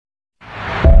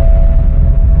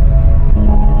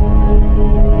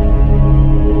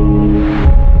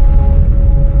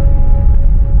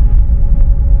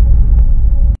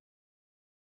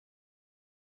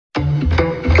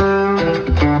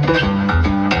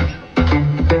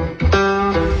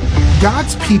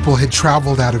God's people had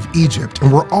traveled out of Egypt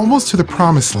and were almost to the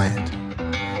Promised Land.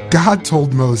 God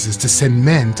told Moses to send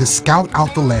men to scout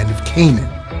out the land of Canaan.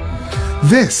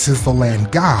 This is the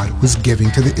land God was giving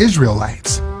to the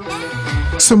Israelites.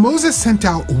 So Moses sent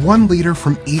out one leader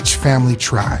from each family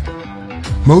tribe.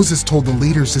 Moses told the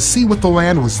leaders to see what the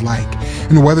land was like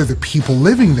and whether the people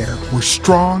living there were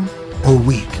strong or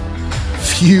weak,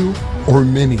 few or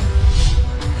many.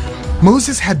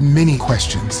 Moses had many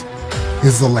questions.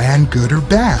 Is the land good or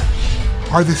bad?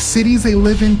 Are the cities they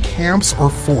live in camps or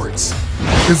forts?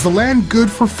 Is the land good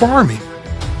for farming?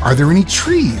 Are there any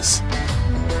trees?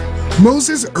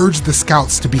 Moses urged the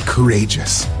scouts to be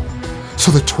courageous.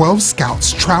 So the 12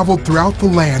 scouts traveled throughout the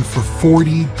land for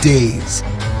 40 days.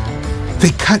 They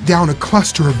cut down a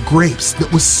cluster of grapes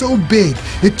that was so big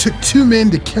it took 2 men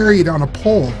to carry it on a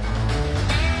pole.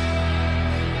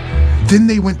 Then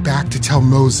they went back to tell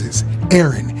Moses,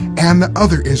 Aaron, and the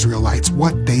other Israelites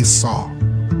what they saw.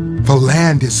 The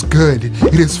land is good.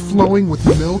 It is flowing with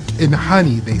milk and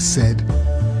honey, they said.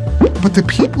 But the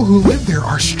people who live there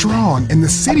are strong, and the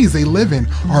cities they live in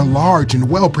are large and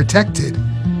well protected.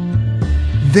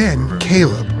 Then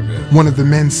Caleb, one of the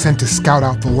men sent to scout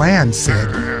out the land, said,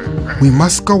 we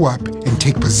must go up and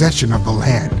take possession of the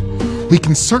land. We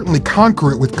can certainly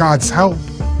conquer it with God's help.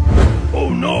 Oh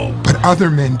no! But other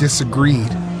men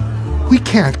disagreed. We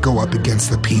can't go up against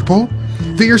the people.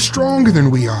 They are stronger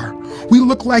than we are. We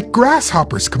look like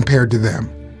grasshoppers compared to them.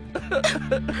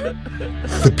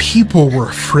 The people were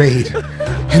afraid,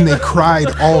 and they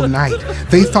cried all night.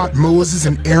 They thought Moses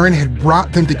and Aaron had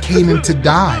brought them to Canaan to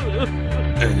die.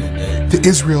 The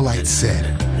Israelites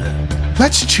said,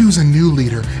 let's choose a new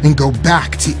leader and go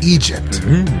back to Egypt.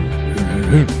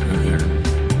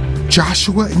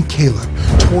 Joshua and Caleb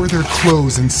tore their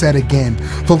clothes and said again,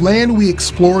 the land we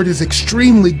explored is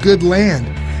extremely good land.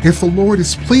 If the Lord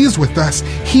is pleased with us,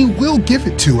 He will give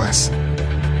it to us.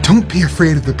 Don't be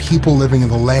afraid of the people living in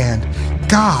the land.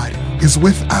 God is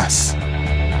with us.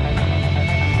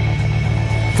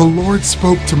 The Lord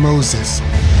spoke to Moses.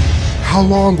 How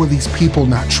long will these people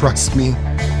not trust me?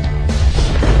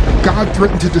 God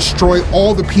threatened to destroy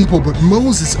all the people, but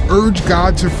Moses urged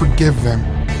God to forgive them.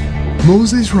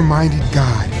 Moses reminded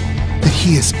God that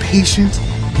He is patient,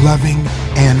 loving,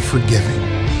 and forgiving.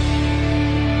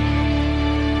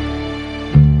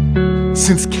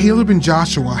 Since Caleb and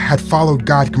Joshua had followed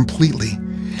God completely,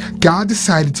 God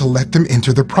decided to let them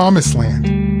enter the Promised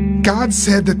Land. God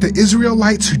said that the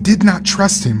Israelites who did not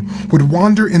trust Him would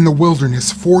wander in the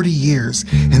wilderness 40 years,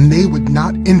 and they would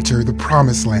not enter the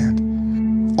Promised Land.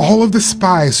 All of the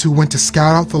spies who went to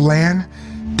scout out the land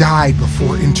died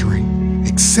before entering,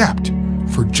 except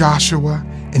for Joshua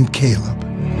and Caleb.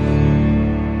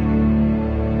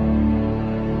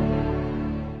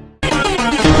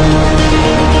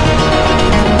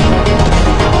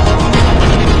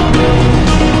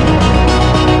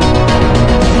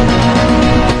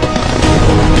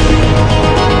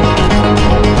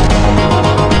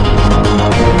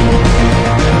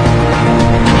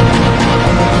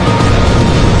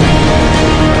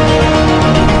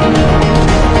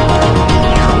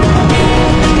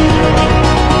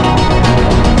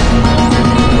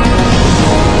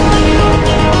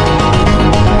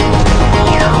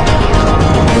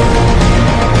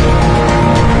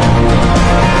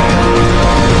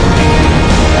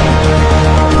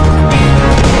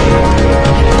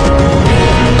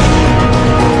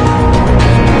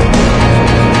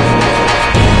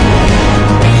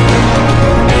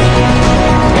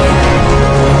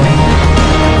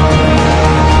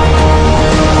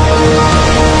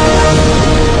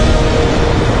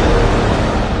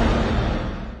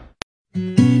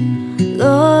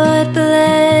 Lord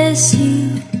bless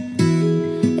you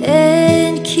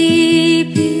and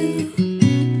keep you,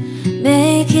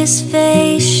 make His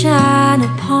face shine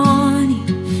upon you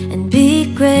and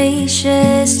be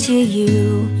gracious to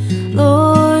you.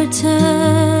 Lord,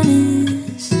 turn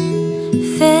His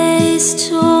face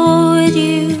toward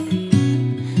you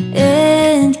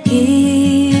and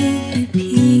give you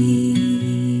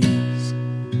peace.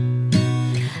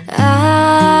 Amen.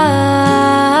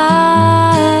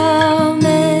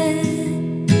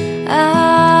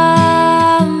 Amen.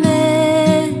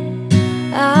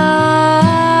 Amen.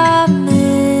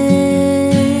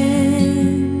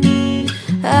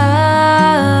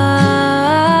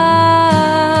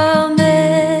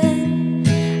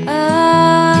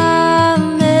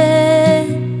 Amen.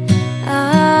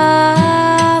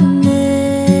 Amen.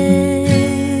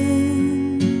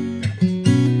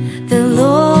 The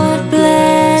Lord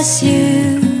bless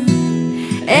you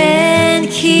and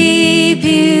keep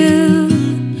you,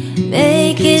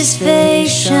 make His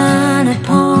face shine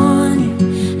upon you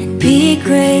and be be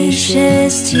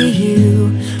gracious to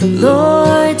you. The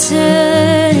Lord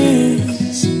turn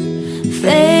his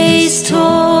face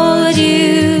toward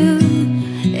you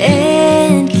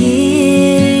and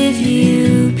give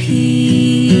you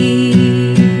peace.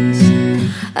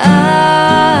 Amen.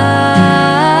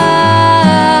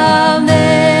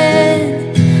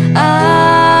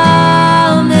 Amen.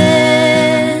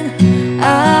 Amen.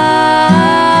 Amen.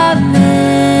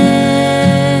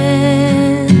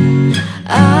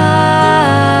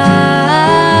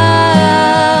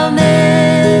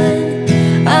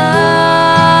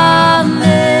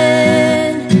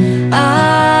 Amen.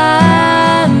 Amen.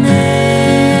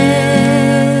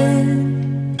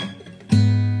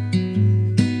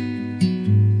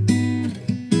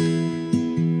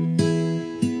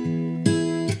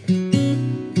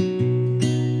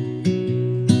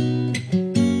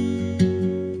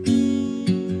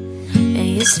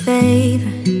 May his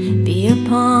favor be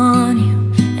upon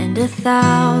you and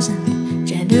 1,000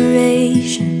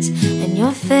 generations, and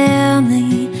your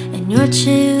family and your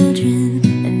children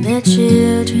and their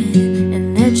children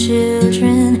and their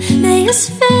children. May his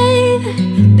favor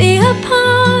be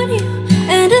upon you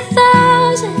and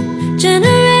 1,000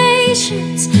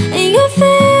 generations, and your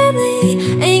family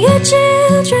and your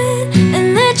children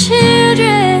and their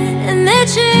children and their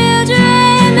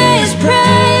children. May his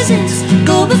presence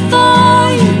go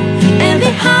before you and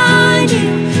behind you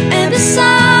and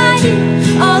beside you,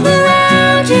 all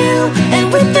around you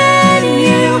and within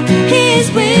you. He is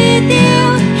with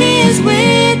you, he is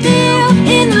with you,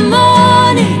 in the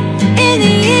morning, in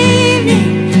the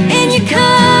evening, and you're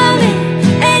coming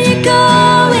and you're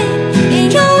going,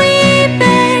 and you're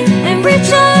weeping and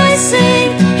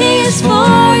rejoicing. He is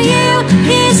for you,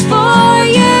 he is for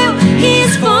you, he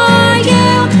is for you,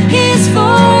 he is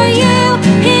for you,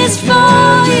 he is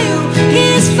for you, he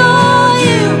is for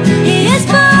you, he is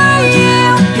for you,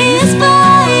 he is for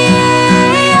you.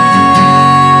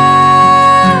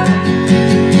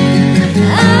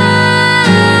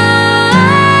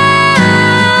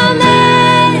 Amen.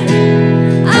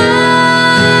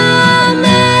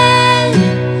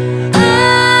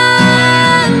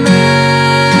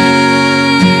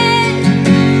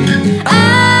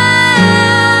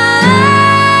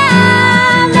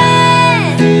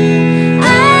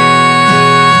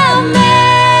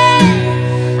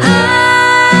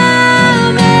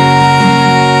 Amen.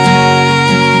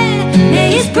 May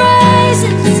his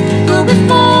presence go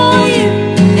before you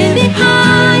and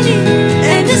behind you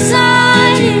and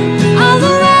beside you, all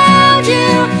around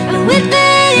you and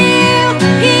within you.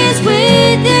 He is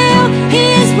with you, he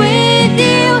is with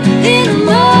you, in the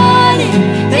morning,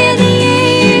 in the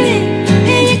evening,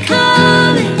 and you're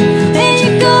coming and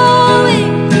you're going,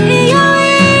 and you're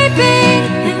weeping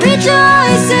and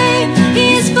rejoicing. He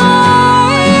is for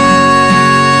you.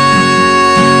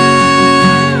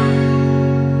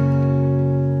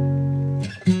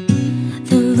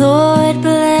 The Lord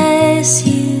bless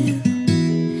you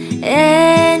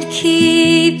and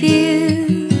keep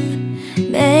you.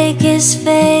 Make his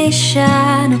face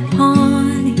shine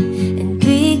upon you and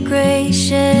be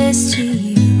gracious to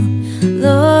you.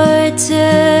 Lord,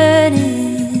 turn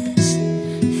his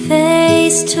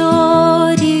face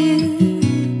toward you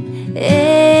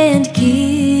and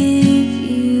give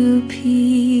you peace.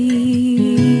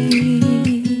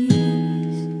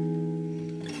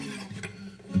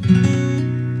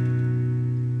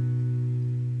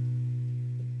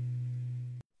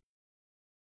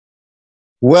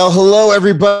 Well, hello,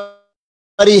 everybody.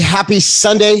 Happy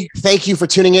Sunday. Thank you for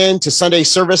tuning in to Sunday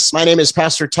service. My name is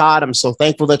Pastor Todd. I'm so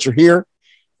thankful that you're here.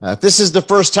 If this is the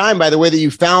first time, by the way, that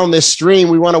you found this stream,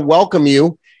 we want to welcome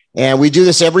you. And we do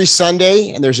this every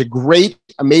Sunday, and there's a great,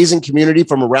 amazing community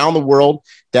from around the world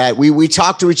that we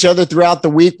talk to each other throughout the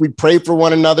week. We pray for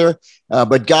one another,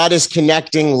 but God is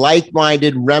connecting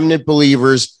like-minded remnant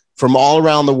believers from all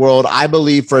around the world, I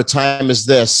believe, for a time as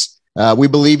this. We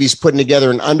believe he's putting together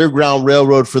an underground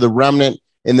railroad for the remnant.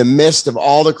 In the midst of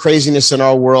all the craziness in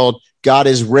our world, God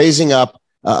is raising up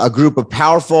a group of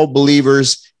powerful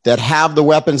believers that have the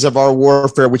weapons of our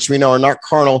warfare, which we know are not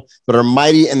carnal, but are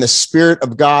mighty in the Spirit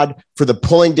of God for the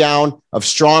pulling down of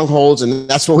strongholds. And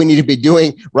that's what we need to be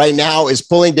doing right now, is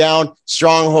pulling down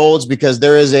strongholds, because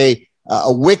there is a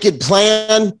wicked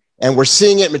plan, and we're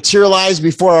seeing it materialize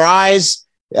before our eyes.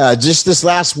 Just this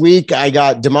last week, I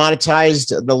got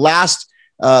demonetized. The last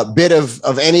bit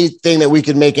of anything that we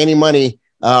could make any money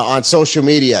on social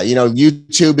media. You know,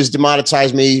 YouTube has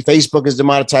demonetized me. Facebook has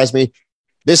demonetized me.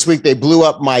 This week, they blew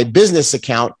up my business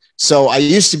account. So I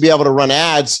used to be able to run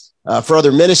ads for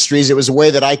other ministries. It was a way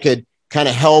that I could kind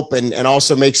of help and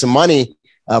also make some money.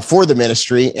 for the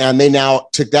ministry, and they now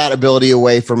took that ability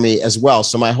away from me as well.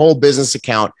 So my whole business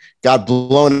account got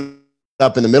blown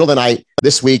up in the middle of the night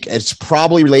this week. It's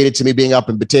probably related to me being up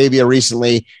in Batavia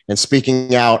recently and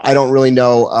speaking out. I don't really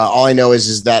know. All I know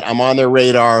is that I'm on their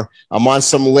radar. I'm on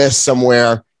some list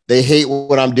somewhere. They hate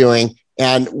what I'm doing.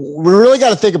 And we really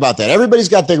got to think about that. Everybody's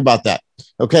got to think about that.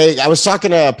 Okay. I was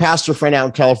talking to a pastor friend out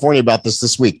in California about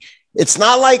this week. It's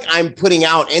not like I'm putting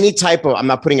out I'm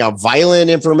not putting out violent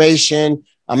information.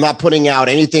 I'm not putting out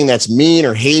anything that's mean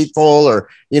or hateful or,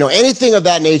 anything of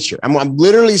that nature. I'm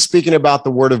literally speaking about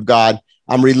the word of God.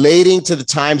 I'm relating to the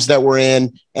times that we're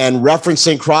in and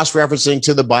cross-referencing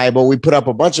to the Bible. We put up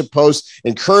a bunch of posts,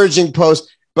 encouraging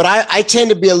posts, but I tend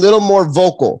to be a little more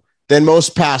vocal than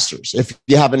most pastors, if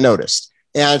you haven't noticed.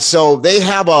 And so they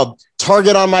have a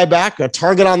target on my back, a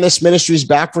target on this ministry's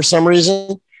back for some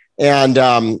reason. And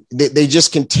they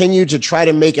just continue to try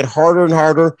to make it harder and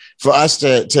harder for us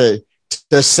to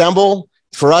assemble,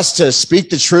 for us to speak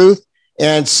the truth.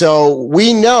 And so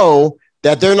we know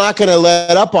that they're not going to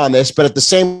let up on this, but at the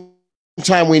same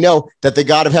time, we know that the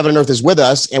God of heaven and earth is with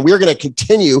us, and we're going to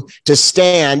continue to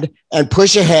stand and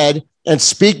push ahead and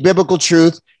speak biblical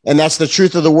truth. And that's the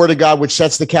truth of the word of God, which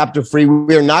sets the captive free.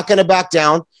 We are not going to back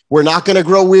down. We're not going to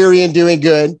grow weary in doing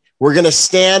good. We're going to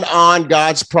stand on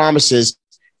God's promises,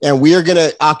 and we are going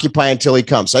to occupy until he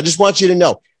comes. So I just want you to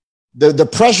know the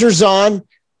pressure's on.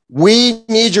 We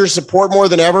need your support more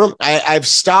than ever. I've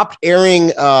stopped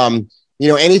airing,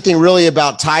 anything really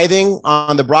about tithing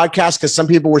on the broadcast because some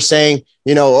people were saying,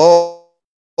 oh,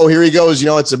 here he goes.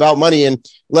 It's about money. And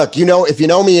look, if you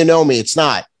know me, you know me. It's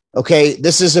not. Okay.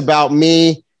 This is about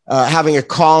me having a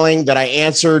calling that I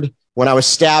answered when I was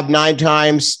stabbed 9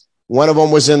 times. One of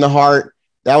them was in the heart.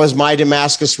 That was my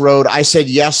Damascus road. I said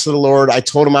yes to the Lord. I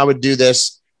told him I would do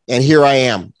this. And here I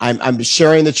am. I'm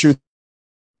sharing the truth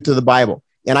to the Bible.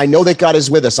 And I know that God is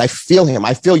with us. I feel him.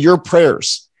 I feel your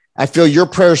prayers. I feel your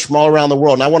prayers from all around the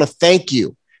world. And I want to thank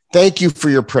you. Thank you for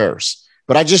your prayers.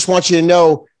 But I just want you to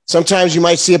know, sometimes you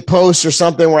might see a post or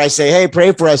something where I say, hey,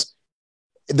 pray for us.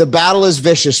 The battle is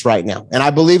vicious right now. And I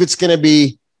believe it's going to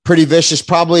be pretty vicious,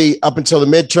 probably up until the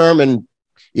midterm and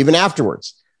even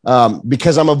afterwards.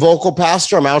 Because I'm a vocal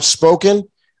pastor, I'm outspoken.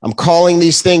 I'm calling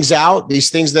these things out, these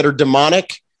things that are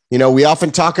demonic. We often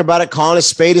talk about it, calling a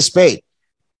spade a spade.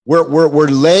 We're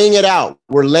laying it out.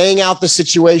 We're laying out the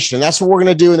situation. And that's what we're going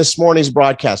to do in this morning's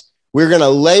broadcast. We're going to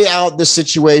lay out the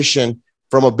situation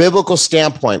from a biblical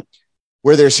standpoint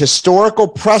where there's historical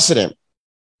precedent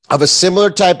of a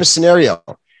similar type of scenario.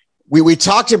 We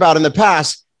talked about in the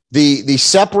past, the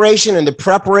separation and the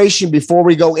preparation before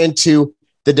we go into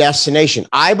the destination.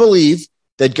 I believe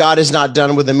that God is not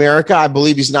done with America. I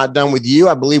believe he's not done with you.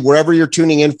 I believe wherever you're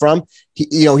tuning in from,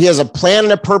 he has a plan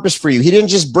and a purpose for you. He didn't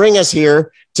just bring us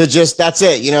here to just, that's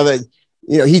it.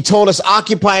 He told us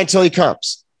occupy until he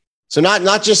comes. So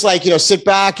not just like, sit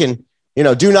back and,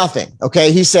 do nothing.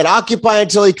 Okay. He said, occupy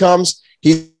until he comes.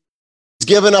 He's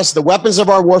given us the weapons of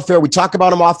our warfare. We talk about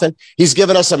them often. He's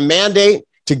given us a mandate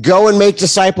to go and make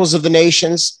disciples of the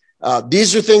nations.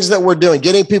 These are things that we're doing,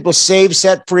 getting people saved,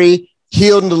 set free,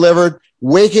 healed, and delivered,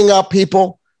 waking up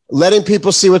people, letting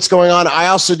people see what's going on. I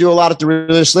also do a lot at the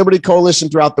Religious Liberty Coalition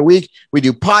throughout the week. We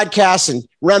do podcasts and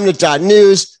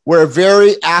remnant.news. We're a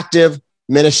very active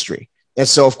ministry. And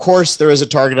so, of course, there is a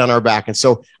target on our back. And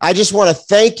so I just want to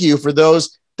thank you for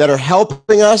those that are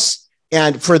helping us.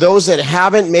 And for those that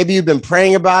haven't, maybe you've been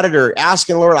praying about it or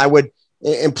asking the Lord, I would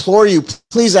implore you,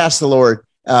 please ask the Lord,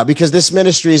 because this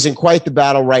ministry is in quite the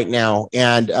battle right now.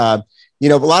 And, a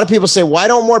lot of people say, why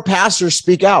don't more pastors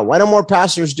speak out? Why don't more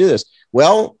pastors do this?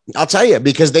 Well, I'll tell you,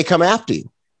 because they come after you.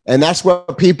 And that's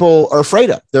what people are afraid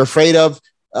of. They're afraid of,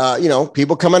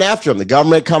 people coming after them, the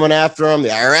government coming after them, the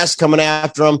IRS coming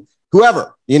after them,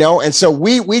 whoever, And so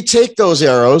we take those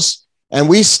arrows and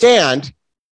we stand,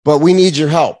 but we need your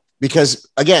help. Because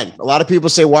again, a lot of people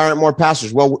say, why aren't more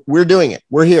pastors? Well, we're doing it.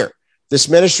 We're here. This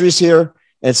ministry is here.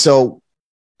 And so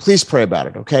please pray about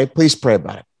it. Okay. Please pray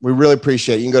about it. We really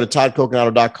appreciate it. You can go to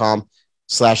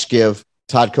toddcoconato.com/give,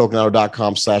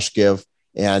 toddcoconato.com/give.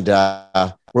 And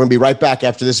we're going to be right back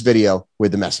after this video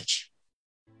with the message.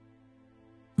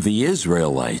 The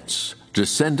Israelites,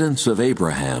 descendants of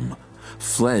Abraham,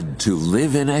 fled to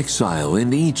live in exile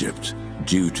in Egypt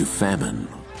due to famine.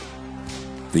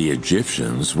 The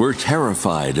Egyptians were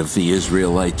terrified of the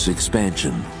Israelites'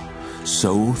 expansion,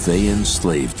 so they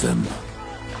enslaved them.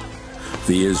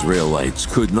 The Israelites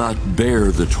could not bear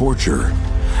the torture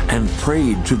and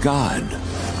prayed to God.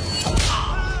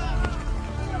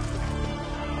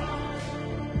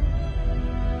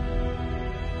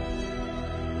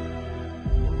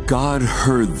 God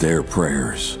heard their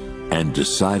prayers and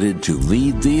decided to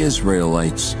lead the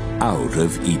Israelites out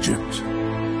of Egypt.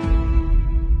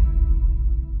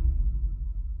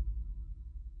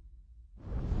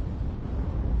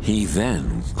 He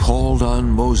then called on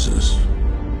Moses.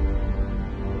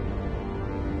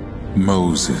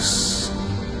 Moses,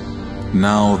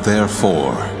 now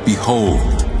therefore,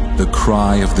 behold, the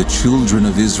cry of the children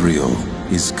of Israel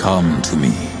is come to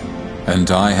me,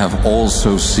 and I have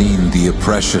also seen the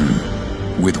oppression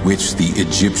with which the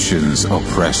Egyptians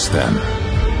oppress them.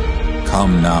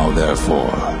 Come now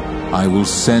therefore, I will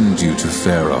send you to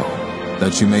Pharaoh,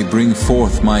 that you may bring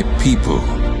forth my people,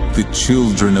 the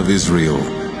children of Israel,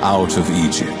 out of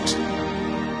Egypt.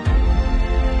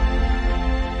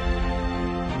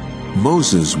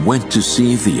 Moses went to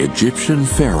see the Egyptian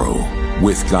Pharaoh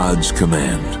with God's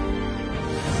command.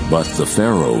 But the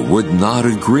Pharaoh would not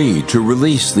agree to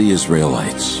release the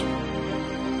Israelites.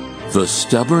 The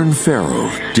stubborn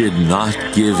Pharaoh did not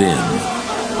give in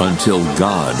until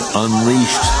God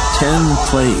unleashed 10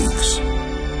 plagues.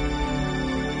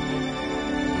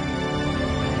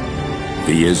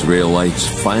 The Israelites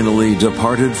finally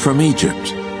departed from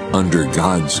Egypt under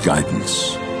God's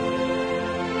guidance.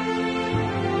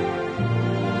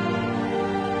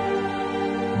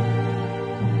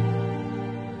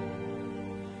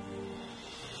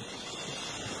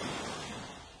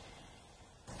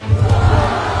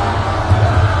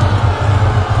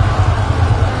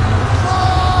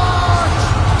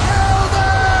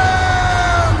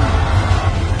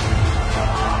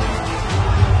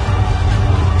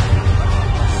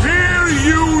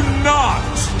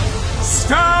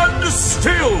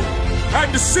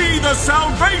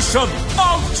 Salvation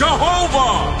of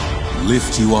Jehovah!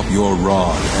 Lift you up your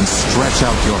rod and stretch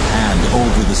out your hand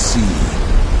over the sea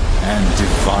and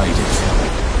divide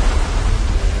it.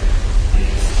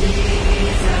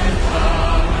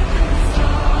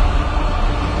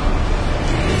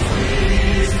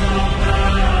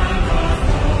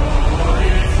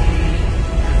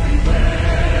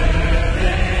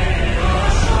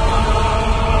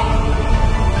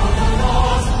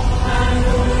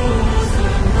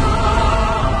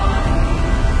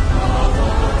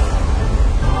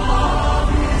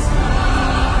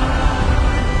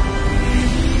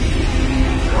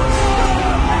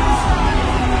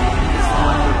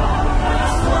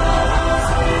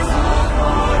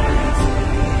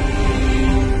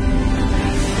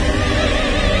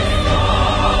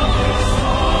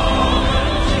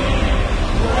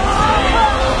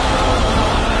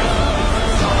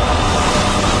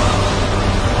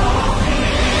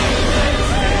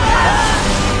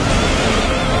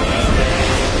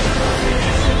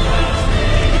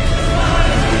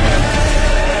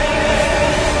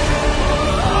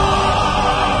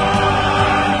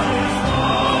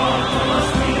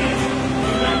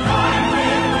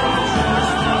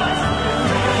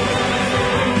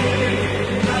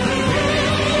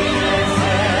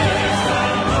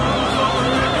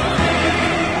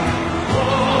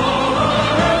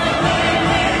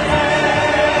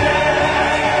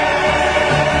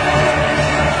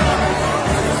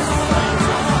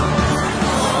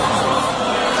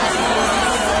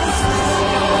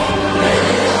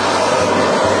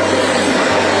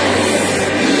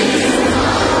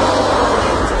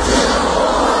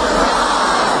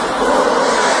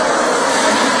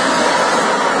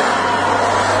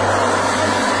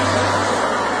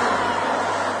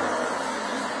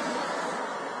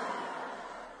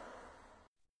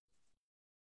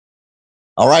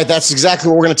 All right, that's exactly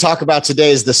what we're going to talk about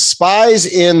today is the spies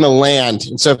in the land.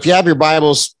 And so if you have your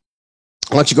Bibles,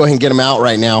 why don't you go ahead and get them out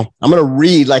right now. I'm going to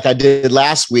read like I did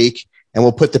last week, and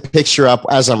we'll put the picture up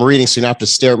as I'm reading so you don't have to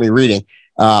stare at me reading,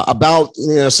 about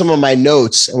some of my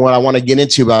notes and what I want to get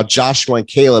into about Joshua and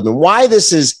Caleb and why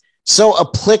this is so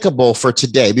applicable for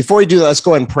today. Before we do that, let's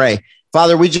go ahead and pray.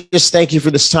 Father, we just thank you for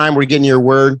this time we're getting your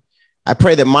word. I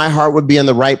pray that my heart would be in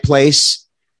the right place.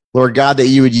 Lord God, that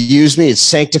you would use me and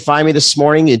sanctify me this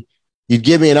morning. You'd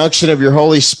give me an unction of your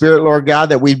Holy Spirit, Lord God,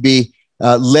 that we'd be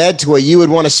led to what you would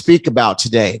want to speak about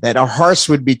today, that our hearts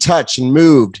would be touched and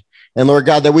moved. And Lord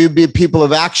God, that we would be people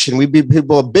of action. We'd be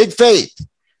people of big faith.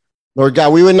 Lord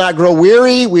God, we would not grow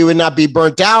weary. We would not be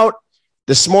burnt out.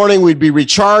 This morning, we'd be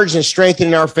recharged and strengthened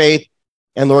in our faith.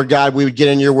 And Lord God, we would get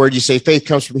in your word. You say faith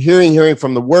comes from hearing, hearing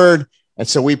from the word. And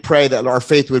so we pray that our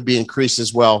faith would be increased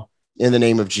as well in the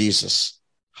name of Jesus.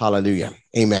 Hallelujah.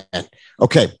 Amen.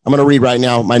 Okay, I'm going to read right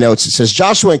now my notes. It says,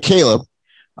 Joshua and Caleb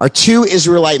are two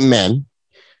Israelite men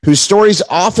whose stories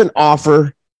often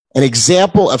offer an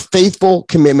example of faithful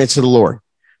commitment to the Lord.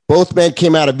 Both men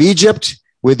came out of Egypt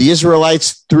with the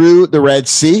Israelites through the Red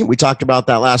Sea. We talked about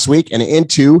that last week, and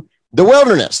into the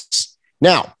wilderness.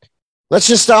 Now, let's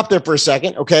just stop there for a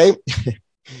second, okay?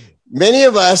 Many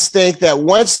of us think that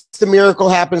once the miracle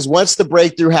happens, once the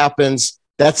breakthrough happens,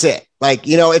 that's it. Like,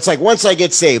 it's like once I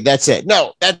get saved, that's it.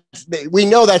 No, we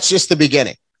know that's just the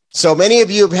beginning. So many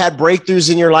of you have had breakthroughs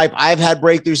in your life. I've had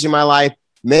breakthroughs in my life,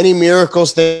 many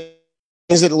miracles, things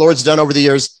that the Lord's done over the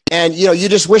years. And, you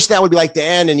just wish that would be like the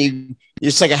end, and you're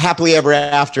just like a happily ever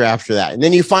after that. And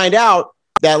then you find out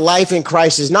that life in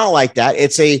Christ is not like that.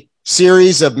 It's a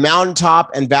series of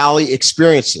mountaintop and valley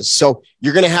experiences. So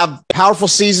you're going to have powerful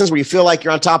seasons where you feel like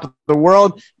you're on top of the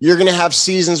world. You're going to have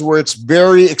seasons where it's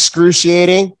very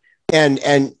excruciating. And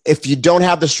if you don't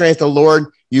have the strength of the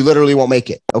Lord, you literally won't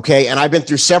make it. Okay. And I've been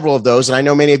through several of those, and I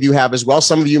know many of you have as well.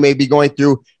 Some of you may be going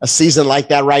through a season like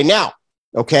that right now.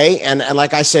 Okay. And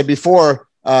like I said before,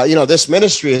 this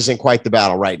ministry is in quite the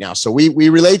battle right now. So we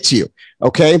relate to you.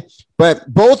 Okay.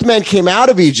 But both men came out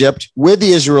of Egypt with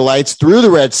the Israelites through the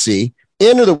Red Sea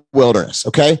into the wilderness.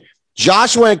 Okay.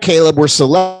 Joshua and Caleb were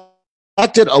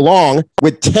selected along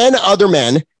with 10 other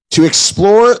men to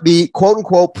explore the quote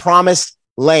unquote promised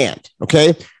land.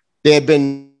 Okay. They've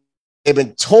been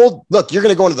told, look, you're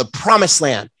going to go into the promised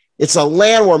land. It's a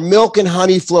land where milk and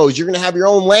honey flows. You're going to have your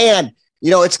own land.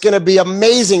 It's going to be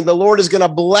amazing. The Lord is going to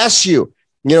bless you,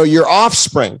 your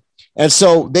offspring. And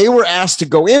so they were asked to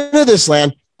go into this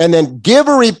land and then give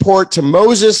a report to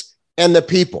Moses and the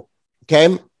people.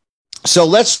 Okay. So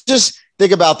let's just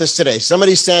think about this today.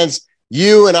 Somebody sends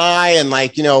you and I and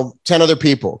 10 other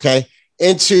people, okay,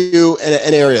 into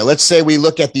an area. Let's say we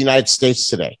look at the United States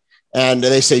today, and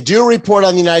they say, do a report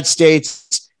on the United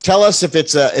States. Tell us if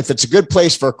it's a good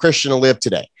place for a Christian to live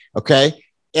today. Okay.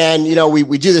 And,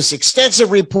 we do this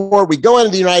extensive report. We go into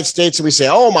the United States and we say,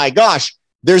 oh my gosh,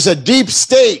 there's a deep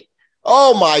state.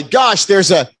 Oh my gosh,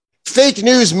 there's a fake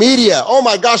news media. Oh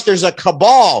my gosh, there's a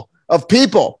cabal of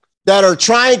people that are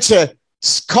trying to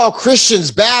call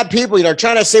Christians bad people,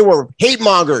 trying to say we're hate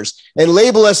mongers and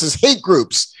label us as hate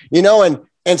groups,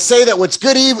 and say that what's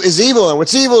good is evil and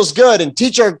what's evil is good, and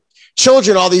teach our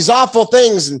children all these awful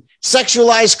things and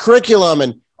sexualized curriculum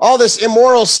and all this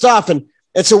immoral stuff. And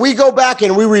so we go back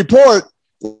and we report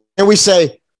and we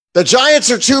say, the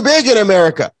giants are too big in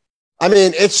America. I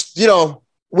mean, it's,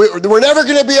 we're never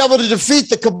going to be able to defeat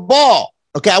the cabal.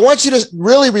 Okay, I want you to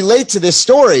really relate to this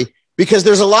story because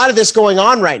there's a lot of this going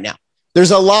on right now.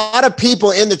 There's a lot of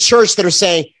people in the church that are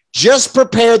saying, just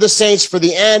prepare the saints for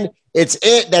the end. It's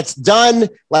it. That's done.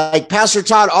 Like Pastor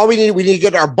Todd, all we need to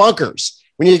get our bunkers.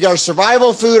 We need to get our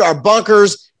survival food, our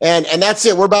bunkers, and that's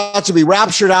it. We're about to be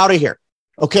raptured out of here.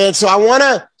 Okay, and so I want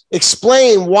to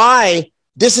explain why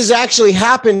this has actually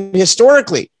happened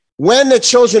historically. When the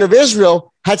children of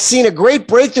Israel had seen a great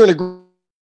breakthrough and a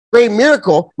great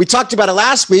miracle. We talked about it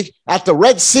last week at the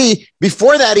Red Sea,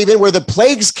 before that even, where the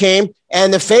plagues came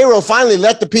and the Pharaoh finally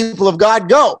let the people of God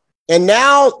go. And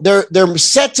now they're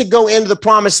set to go into the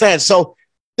promised land. So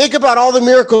think about all the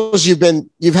miracles you've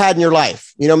had in your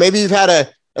life. Maybe you've had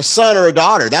a son or a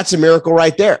daughter. That's a miracle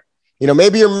right there.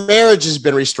 Maybe your marriage has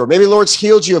been restored. Maybe the Lord's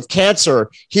healed you of cancer,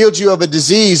 or healed you of a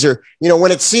disease, or,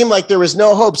 when it seemed like there was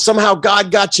no hope, somehow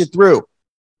God got you through.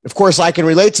 Of course, I can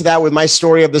relate to that with my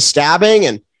story of the stabbing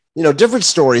and, different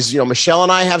stories. Michelle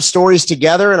and I have stories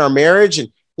together in our marriage, and,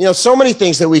 so many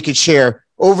things that we could share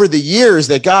over the years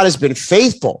that God has been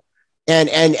faithful.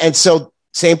 And so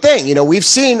same thing, we've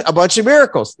seen a bunch of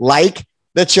miracles like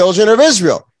the children of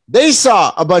Israel. They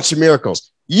saw a bunch of miracles.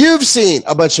 You've seen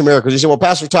a bunch of miracles. You say, well,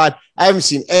 Pastor Todd, I haven't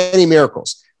seen any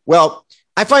miracles. Well,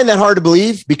 I find that hard to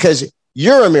believe because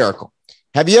you're a miracle.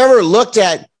 Have you ever looked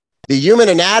at the human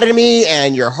anatomy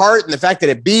and your heart and the fact that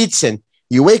it beats and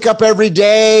you wake up every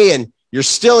day and you're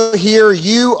still here?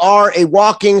 You are a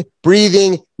walking,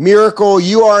 breathing miracle.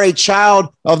 You are a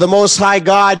child of the Most High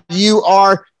God. You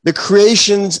are the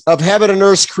creations of heaven and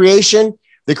earth's creation,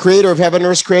 the creator of heaven and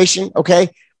earth's creation. Okay.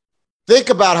 Think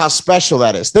about how special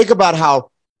that is. Think about how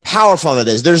powerful that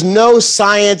is. There's no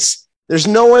science. There's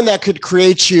no one that could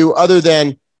create you other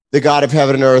than the God of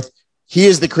heaven and earth. He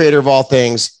is the creator of all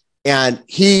things, and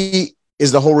he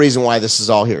is the whole reason why this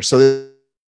is all here. So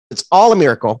it's all a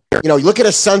miracle. You look at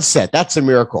a sunset. That's a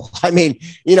miracle. I mean,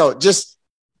 just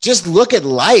look at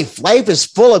life. Life is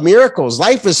full of miracles.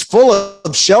 Life is full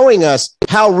of showing us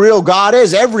how real God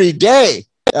is every day.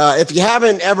 If you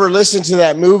haven't ever listened to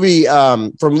that movie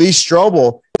from Lee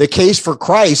Strobel, The Case for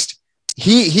Christ,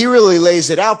 he really lays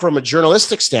it out from a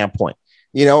journalistic standpoint,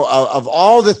 of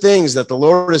all the things that the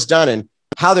Lord has done and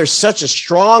how there's such a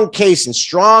strong case and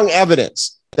strong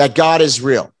evidence that God is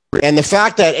real. And the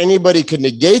fact that anybody could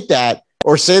negate that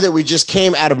or say that we just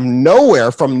came out of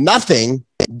nowhere from nothing,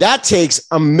 that takes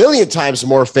a million times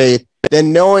more faith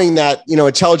than knowing that,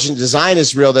 intelligent design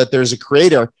is real, that there's a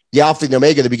creator the Alpha and the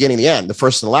Omega, the beginning and the end, the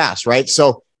first and the last, right?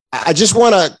 So I just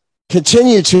want to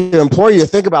continue to implore you to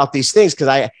think about these things,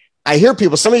 because I hear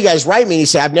people, some of you guys write me and you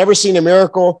say, I've never seen a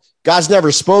miracle. God's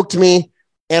never spoke to me.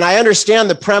 And I understand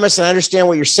the premise and I understand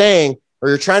what you're saying or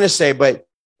you're trying to say, but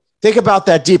think about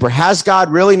that deeper. Has God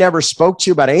really never spoke to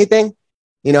you about anything?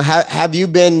 You know, have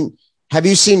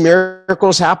you seen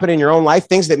miracles happen in your own life?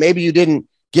 Things that maybe you didn't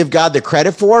give God the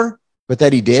credit for, but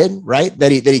that he did, right?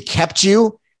 That he kept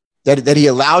you, that he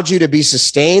allowed you to be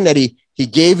sustained, that he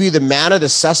gave you the manna, the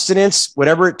sustenance,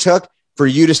 whatever it took for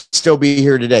you to still be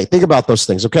here today. Think about those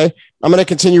things, okay? I'm going to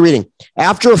continue reading.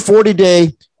 After a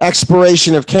 40-day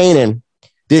exploration of Canaan,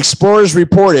 the explorers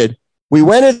reported, we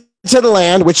went into the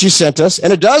land which you sent us,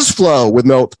 and it does flow with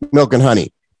milk and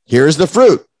honey. Here's the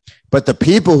fruit. But the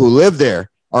people who live there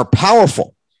are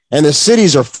powerful, and the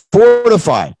cities are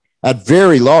fortified and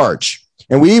very large.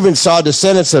 And we even saw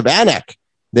descendants of Anak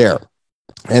there.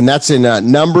 And that's in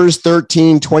Numbers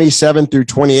 13, 27 through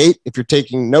 28. If you're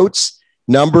taking notes,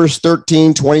 Numbers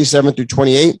 13, 27 through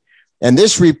 28. And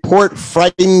this report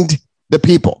frightened the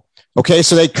people. Okay,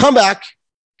 so they come back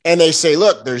and they say,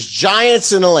 look, there's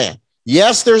giants in the land.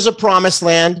 Yes, there's a promised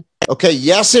land. Okay,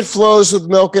 yes, it flows with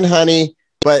milk and honey.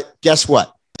 But guess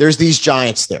what? There's these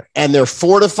giants there, and they're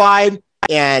fortified,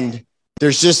 and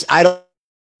there's just, I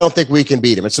don't think we can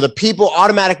beat them. And so the people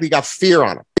automatically got fear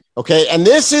on them. Okay. And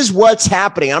this is what's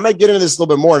happening. I'm going to get into this a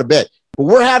little bit more in a bit, but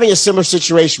we're having a similar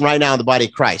situation right now in the body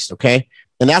of Christ. Okay.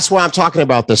 And that's why I'm talking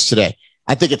about this today.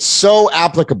 I think it's so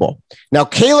applicable. Now,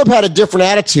 Caleb had a different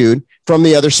attitude from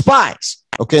the other spies.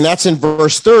 Okay. And that's in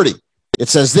verse 30. It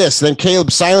says this, then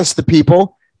Caleb silenced the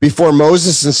people before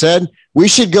Moses and said, we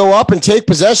should go up and take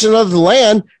possession of the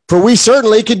land, for we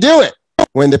certainly could do it.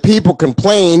 When the people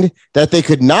complained that they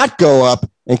could not go up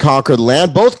and conquer the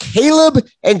land, both Caleb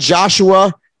and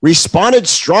Joshua responded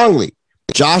strongly.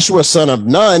 Joshua, son of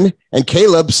Nun, and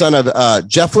Caleb, son of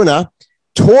Jephunneh,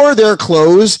 tore their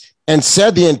clothes and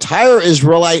said the entire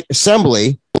Israelite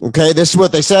assembly, okay, this is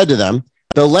what they said to them,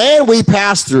 the land we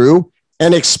passed through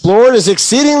and explored is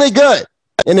exceedingly good.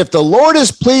 And if the Lord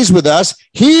is pleased with us,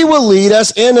 he will lead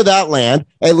us into that land,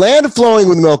 a land flowing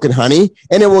with milk and honey,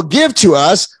 and it will give to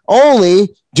us. Only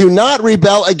do not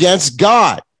rebel against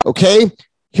God. Okay,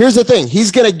 here's the thing.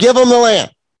 He's going to give them the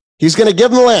land. He's going to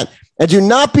give them the land. And do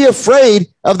not be afraid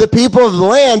of the people of the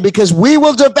land, because we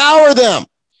will devour them.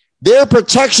 Their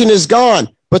protection is gone,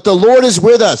 but the Lord is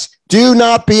with us. Do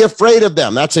not be afraid of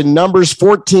them. That's in Numbers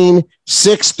 14,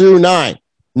 6 through 9.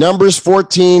 Numbers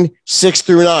 14, 6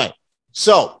 through 9.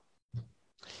 So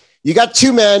you got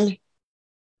two men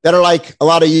that are like a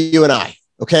lot of you and I,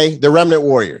 okay? The remnant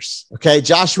warriors, okay?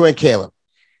 Joshua and Caleb.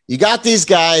 You got these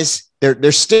guys.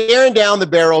 They're staring down the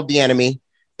barrel of the enemy.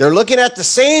 They're looking at the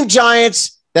same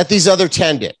giants that these other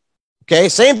 10 did, okay?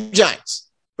 Same giants.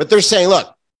 But they're saying,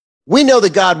 look, we know the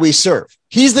God we serve.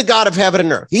 He's the God of heaven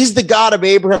and earth. He's the God of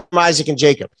Abraham, Isaac, and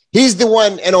Jacob. He's the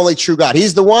one and only true God.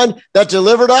 He's the one that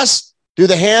delivered us through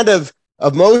the hand of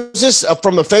Moses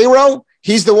from the Pharaoh.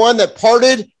 He's the one that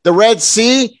parted the Red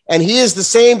Sea, and he is the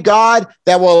same God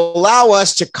that will allow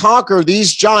us to conquer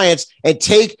these giants and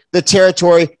take the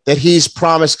territory that he's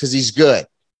promised, because he's good.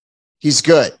 He's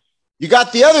good. You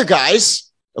got the other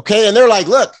guys, okay, and they're like,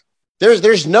 look,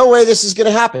 there's no way this is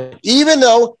going to happen, even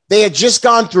though they had just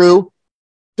gone through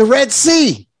the Red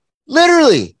Sea,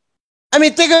 literally. I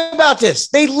mean, think about this.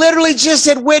 They literally just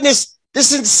had witnessed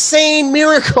this insane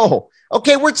miracle.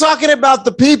 Okay, we're talking about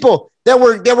the people that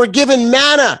were given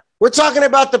manna. We're talking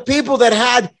about the people that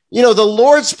had, you know, the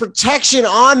Lord's protection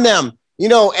on them, you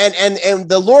know, and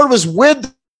the Lord was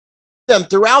with them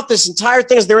throughout this entire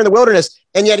thing as they're in the wilderness.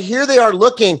 And yet here they are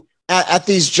looking at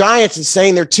these giants and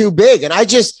saying they're too big. And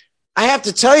I have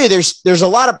to tell you, there's a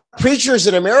lot of preachers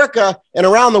in America and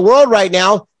around the world right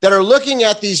now that are looking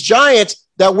at these giants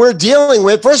that we're dealing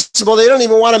with. First of all, they don't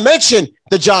even want to mention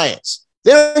the giants.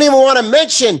 They don't even want to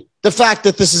mention the fact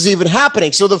that this is even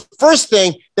happening. So the first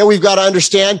thing that we've got to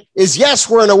understand is, yes,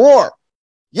 we're in a war.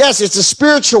 Yes, it's a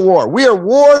spiritual war. We are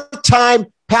wartime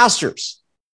pastors.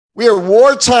 We are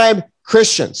wartime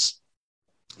Christians.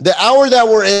 The hour that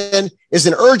we're in is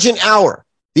an urgent hour.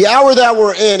 The hour that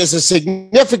we're in is a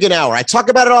significant hour. I talk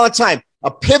about it all the time.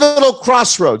 A pivotal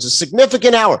crossroads, a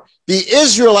significant hour. The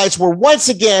Israelites were once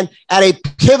again at a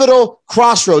pivotal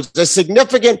crossroads, a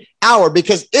significant hour,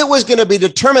 because it was going to be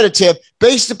determinative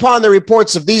based upon the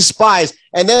reports of these spies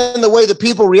and then the way the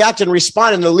people reacted and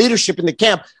responded and the leadership in the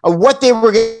camp of what they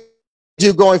were going to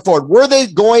do going forward. Were they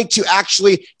going to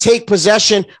actually take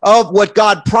possession of what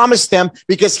God promised them?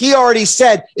 Because he already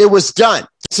said it was done.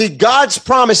 See, God's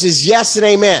promise is yes and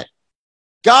amen.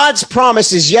 God's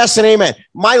promise is yes and amen.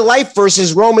 My life verse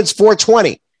is Romans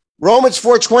 4:20. Romans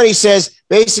 4:20 says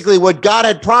basically what God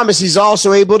had promised, he's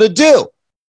also able to do.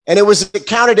 And it was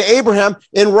accounted to Abraham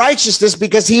in righteousness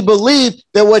because he believed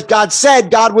that what God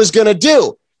said God was going to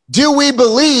do. Do we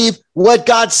believe what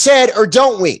God said or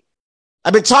don't we?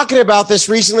 I've been talking about this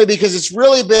recently because it's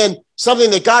really been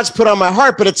something that God's put on my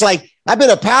heart, but it's like I've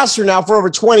been a pastor now for over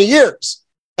 20 years.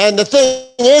 And the thing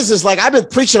is like I've been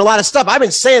preaching a lot of stuff. I've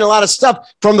been saying a lot of stuff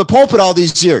from the pulpit all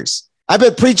these years. I've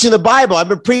been preaching the Bible. I've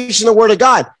been preaching the word of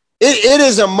God. It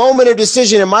is a moment of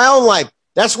decision in my own life.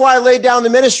 That's why I laid down the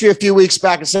ministry a few weeks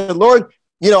back and said, Lord,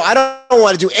 I don't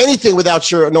want to do anything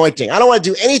without your anointing. I don't want to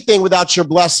do anything without your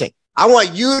blessing. I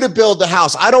want you to build the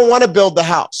house. I don't want to build the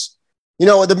house.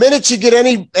 The minute you get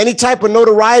any type of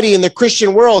notoriety in the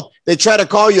Christian world, they try to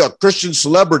call you a Christian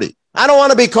celebrity. I don't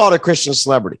want to be called a Christian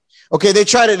celebrity. Okay, they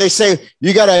say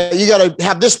you gotta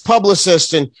have this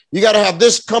publicist and you gotta have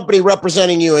this company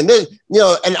representing you and this,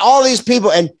 and all these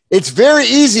people, and it's very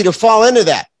easy to fall into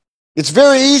that. It's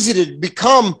very easy to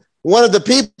become one of the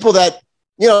people that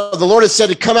the Lord has said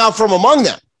to come out from among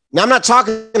them. Now, I'm not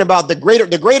talking about the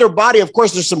greater body. Of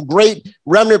course, there's some great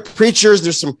remnant preachers.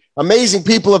 There's some amazing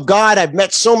people of God. I've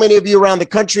met so many of you around the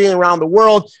country and around the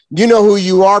world. You know who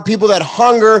you are, people that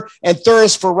hunger and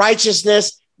thirst for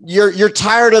righteousness. You're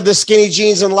tired of the skinny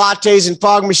jeans and lattes and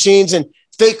fog machines and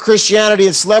fake Christianity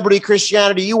and celebrity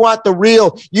Christianity. You want the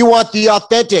real, you want the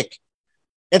authentic.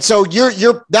 And so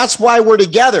that's why we're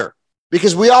together,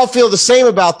 because we all feel the same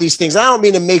about these things. I don't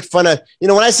mean to make fun of,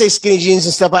 when I say skinny jeans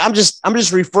and stuff, I'm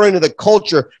just referring to the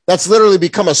culture that's literally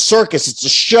become a circus. It's a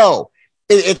show.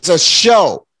 It's a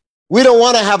show. We don't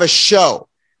want to have a show.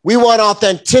 We want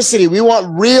authenticity. We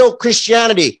want real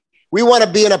Christianity. We want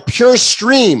to be in a pure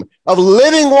stream of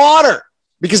living water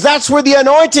because that's where the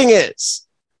anointing is.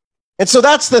 And so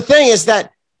that's the thing, is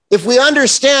that if we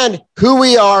understand who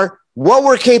we are, what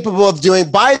we're capable of doing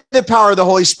by the power of the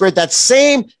Holy Spirit, that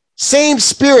same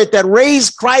Spirit that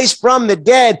raised Christ from the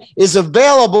dead is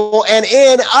available and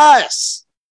in us.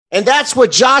 And that's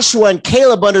what Joshua and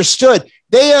Caleb understood.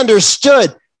 They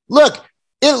understood, look,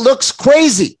 it looks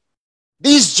crazy.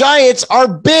 These giants are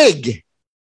big.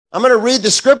 I'm going to read the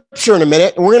scripture in a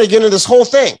minute, and we're going to get into this whole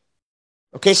thing.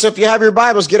 Okay, so if you have your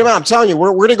Bibles, get them out. I'm telling you,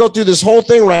 we're going to go through this whole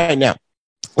thing right now.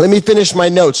 Let me finish my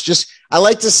notes. I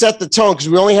like to set the tone because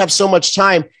we only have so much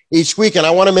time each week, and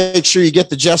I want to make sure you get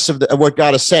the gist of what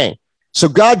God is saying. So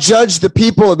God judged the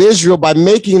people of Israel by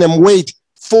making them wait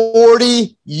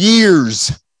 40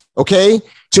 years, okay,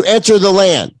 to enter the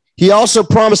land. He also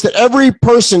promised that every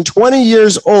person 20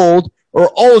 years old or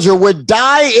older would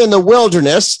die in the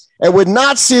wilderness and would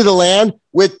not see the land,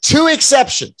 with two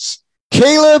exceptions,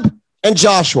 Caleb and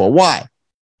Joshua. Why?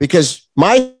 Because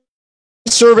my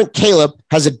servant Caleb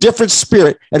has a different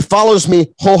spirit and follows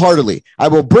me wholeheartedly. I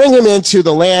will bring him into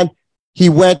the land he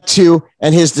went to,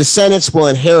 and his descendants will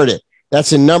inherit it.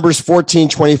 That's in Numbers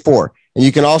 14:24. And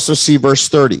you can also see verse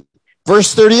 30.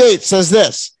 Verse 38 says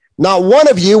this: not one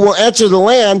of you will enter the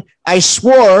land I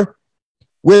swore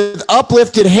with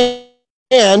uplifted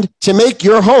hand to make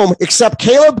your home, except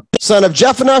Caleb, son of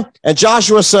Jephunneh, and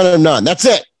Joshua, son of Nun. That's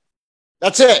it.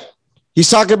 That's it. He's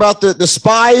talking about the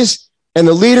spies and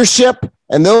the leadership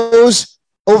and those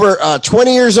over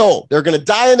 20 years old. They're going to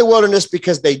die in the wilderness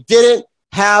because they didn't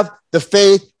have the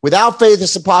faith. Without faith,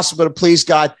 it's impossible to please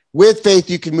God. With faith,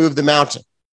 you can move the mountain.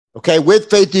 Okay, with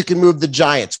faith, you can move the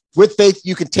giants. With faith,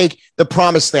 you can take the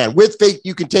promised land. With faith,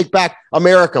 you can take back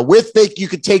America. With faith, you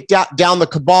can take down the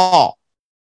cabal,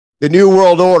 the New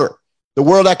World Order, the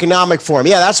World Economic Forum.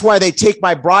 Yeah, that's why they take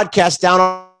my broadcast down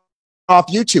off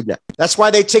YouTube now. That's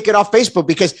why they take it off Facebook,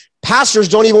 because pastors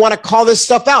don't even want to call this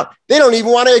stuff out. They don't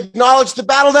even want to acknowledge the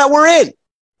battle that we're in.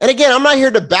 And again, I'm not here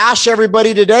to bash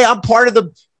everybody today. I'm part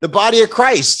of the body of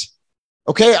Christ.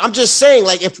 Okay, I'm just saying,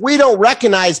 like, if we don't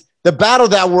recognize the battle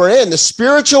that we're in, the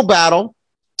spiritual battle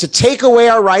to take away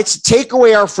our rights, to take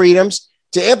away our freedoms,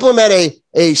 to implement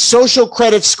a social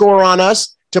credit score on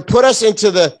us, to put us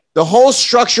into the whole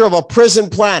structure of a prison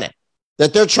planet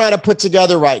that they're trying to put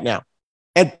together right now.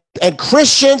 And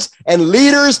Christians and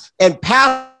leaders and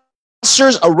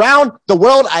pastors around the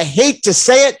world, I hate to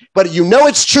say it, but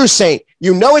it's true, Saint.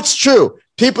 It's true.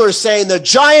 People are saying the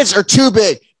giants are too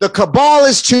big. The cabal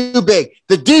is too big.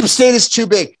 The deep state is too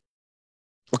big.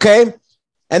 Okay?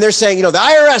 And they're saying, the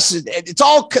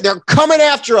IRS, they're coming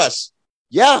after us.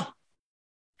 Yeah.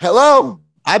 Hello.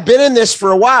 I've been in this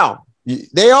for a while.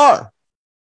 They are.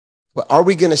 But are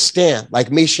we going to stand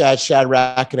like Meshach,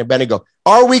 Shadrach, and Abednego?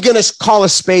 Are we going to call a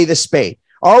spade a spade?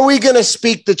 Are we going to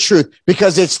speak the truth?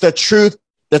 Because it's the truth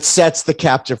that sets the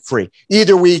captive free.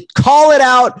 Either we call it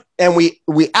out and we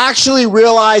actually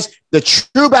realize the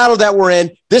true battle that we're in.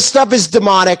 This stuff is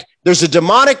demonic. There's a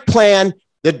demonic plan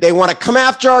that they want to come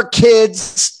after our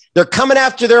kids. They're coming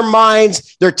after their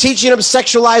minds. They're teaching them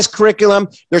sexualized curriculum.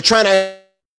 They're trying to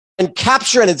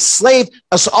capture and enslave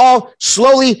us all,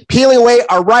 slowly peeling away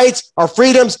our rights, our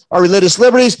freedoms, our religious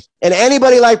liberties. And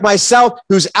anybody like myself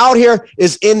who's out here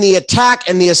is in the attack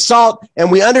and the assault,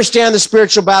 and we understand the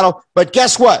spiritual battle. But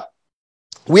guess what?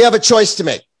 We have a choice to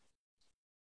make.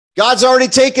 God's already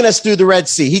taken us through the Red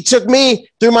Sea. He took me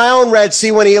through my own Red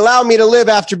Sea when he allowed me to live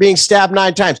after being stabbed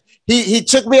 9 times. He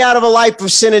took me out of a life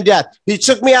of sin and death. He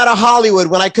took me out of Hollywood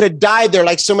when I could have died there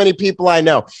like so many people I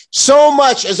know. So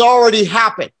much has already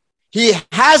happened. He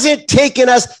hasn't taken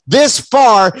us this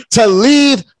far to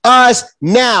leave us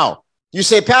now. You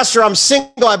say, Pastor, I'm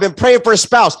single. I've been praying for a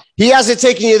spouse. He hasn't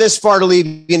taken you this far to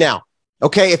leave you now.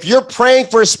 Okay, if you're praying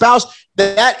for a spouse,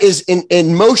 that is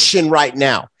in motion right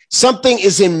now. Something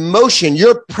is in motion.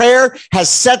 Your prayer has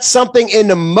set something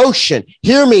into motion.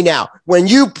 Hear me now. When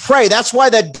you pray, that's why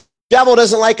the devil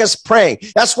doesn't like us praying.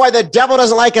 That's why the devil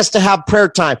doesn't like us to have prayer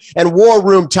time and war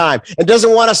room time and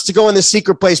doesn't want us to go in the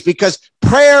secret place, because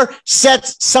prayer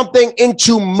sets something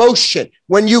into motion.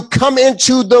 When you come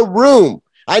into the room,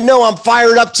 I know I'm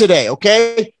fired up today,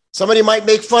 okay? Somebody might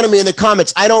make fun of me in the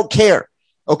comments. I don't care.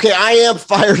 Okay, I am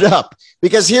fired up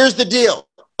because here's the deal.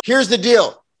 Here's the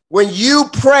deal. When you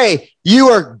pray, you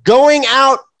are going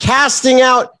out, casting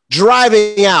out,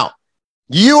 driving out.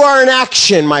 You are in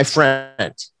action, my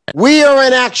friend. We are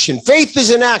in action. Faith is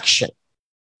in action.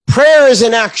 Prayer is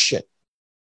in action.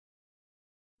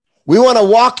 We want to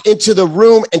walk into the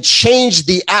room and change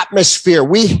the atmosphere.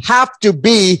 We have to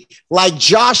be like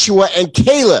Joshua and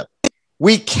Caleb.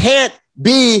 We can't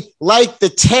be like the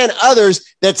 10 others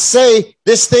that say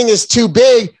this thing is too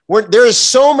big. There are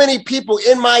so many people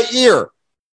in my ear,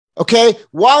 okay,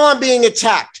 while I'm being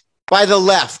attacked by the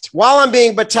left, while I'm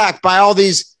being attacked by all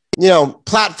these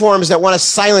platforms that want to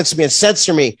silence me and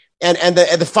censor me, and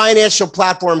the financial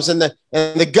platforms and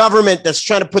the government that's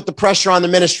trying to put the pressure on the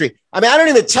ministry. I mean, I don't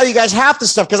even tell you guys half the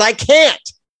stuff because I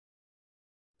can't.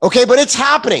 Okay, but it's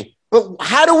happening. But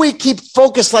how do we keep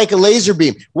focused like a laser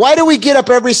beam? Why do we get up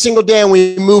every single day and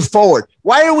we move forward?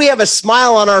 Why do we have a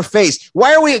smile on our face?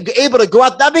 Why are we able to go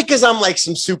out? Not because I'm like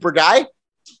some super guy.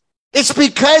 It's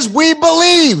because we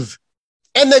believe.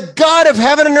 And the God of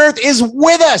heaven and earth is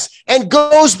with us and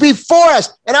goes before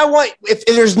us. And I want, if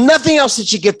there's nothing else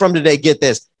that you get from today, get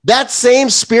this. That same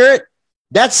Spirit,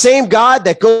 that same God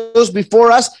that goes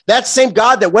before us, that same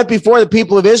God that went before the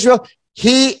people of Israel,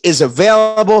 he is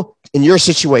available in your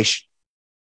situation.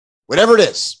 Whatever it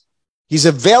is, he's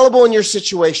available in your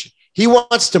situation. He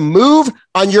wants to move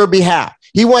on your behalf.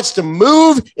 He wants to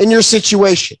move in your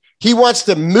situation. He wants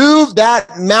to move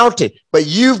that mountain, but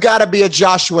you've got to be a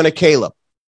Joshua and a Caleb.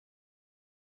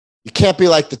 You can't be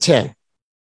like the 10.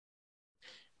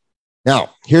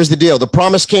 Now, here's the deal. The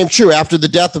promise came true after the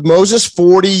death of Moses.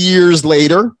 40 years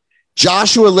later,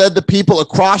 Joshua led the people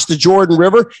across the Jordan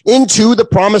River into the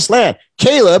promised land.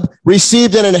 Caleb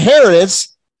received an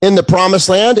inheritance in the promised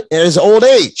land in his old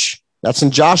age. That's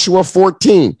in Joshua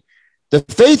 14. The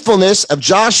faithfulness of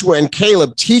Joshua and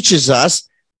Caleb teaches us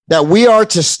that we are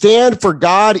to stand for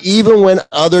God even when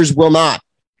others will not.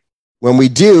 When we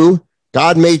do,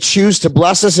 God may choose to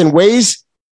bless us in ways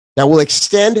that will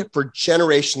extend for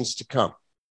generations to come.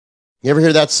 You ever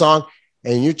hear that song?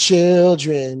 And your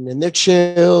children and their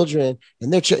children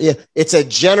and their children. Yeah, it's a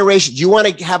generation. Do you want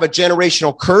to have a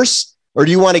generational curse, or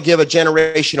do you want to give a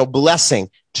generational blessing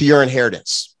to your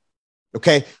inheritance?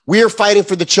 Okay, we are fighting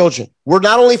for the children. We're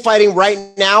not only fighting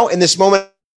right now in this moment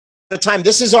of time.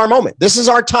 This is our moment. This is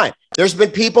our time. There's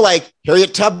been people like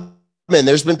Harriet Tubman.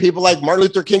 There's been people like Martin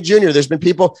Luther King Jr. There's been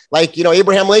people like,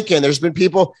 Abraham Lincoln. There's been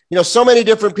people, so many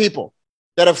different people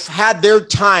that have had their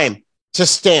time to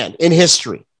stand in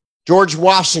history. George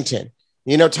Washington,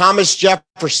 Thomas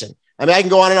Jefferson. I mean, I can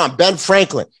go on and on. Ben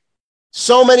Franklin.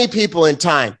 So many people in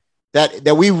time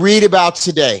that we read about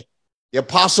today. The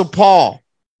Apostle Paul,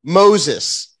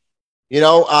 Moses,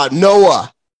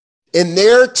 Noah. In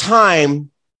their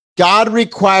time, God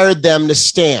required them to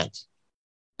stand.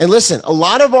 And listen, a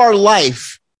lot of our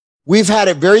life, we've had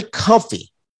it very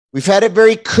comfy. We've had it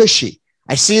very cushy.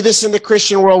 I see this in the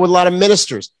Christian world with a lot of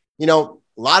ministers.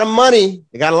 A lot of money.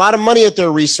 They got a lot of money at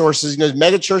their resources.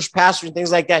 Mega church pastors and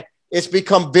things like that. It's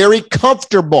become very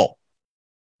comfortable.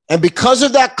 And because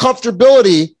of that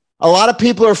comfortability, a lot of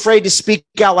people are afraid to speak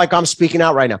out like I'm speaking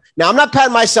out right now. Now, I'm not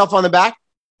patting myself on the back,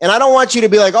 and I don't want you to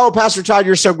be like, oh, Pastor Todd,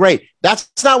 you're so great. That's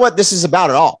not what this is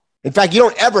about at all. In fact, you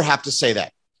don't ever have to say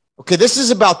that. Okay, this is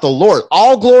about the Lord.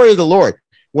 All glory to the Lord.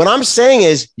 What I'm saying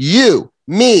is you,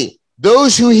 me,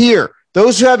 those who hear,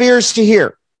 those who have ears to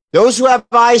hear, those who have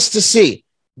eyes to see.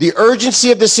 the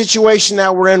urgency of the situation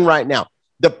that we're in right now,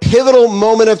 the pivotal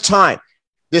moment of time,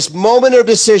 this moment of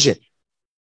decision.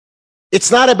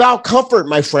 It's not about comfort,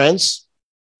 my friends.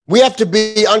 We have to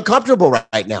be uncomfortable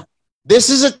right now. This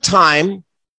is a time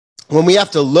when we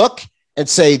have to look and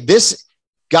say, this,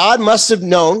 God must have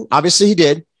known, obviously he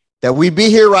did, that we'd be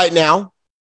here right now.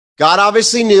 God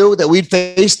obviously knew that we'd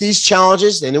face these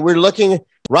challenges, and we're looking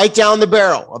right down the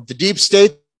barrel of the deep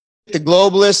state, the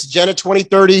globalists, Agenda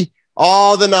 2030,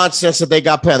 all the nonsense that they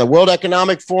got planned. The World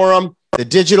Economic Forum, the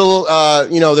digital,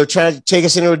 they're trying to take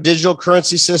us into a digital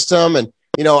currency system. And,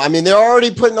 they're already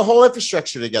putting the whole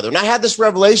infrastructure together. And I had this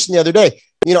revelation the other day.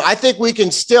 I think we can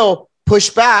still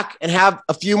push back and have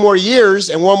a few more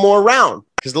years and one more round,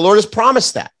 because the Lord has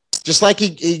promised that. Just like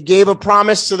he gave a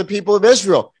promise to the people of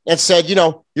Israel and said, you're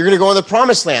going to go in the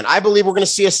promised land. I believe we're going to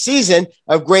see a season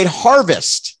of great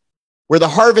harvest where the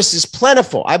harvest is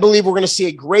plentiful. I believe we're going to see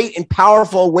a great and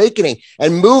powerful awakening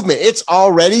and movement. It's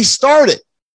already started.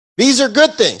 These are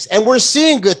good things, and we're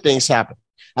seeing good things happen.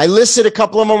 I listed a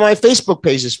couple of them on my Facebook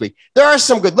page this week. There are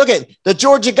some good. Look at the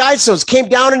Georgia Guidestones came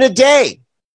down in a day.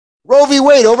 Roe v.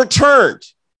 Wade overturned.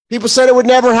 People said it would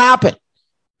never happen.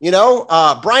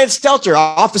 Brian Stelter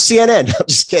off of CNN. I'm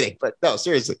just kidding, but no,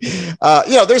 seriously.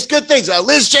 There's good things.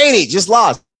 Liz Cheney just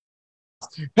lost.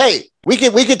 Hey, we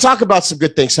could talk about some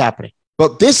good things happening,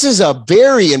 but this is a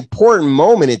very important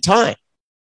moment in time,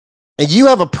 and you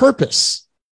have a purpose,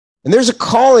 and there's a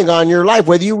calling on your life,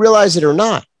 whether you realize it or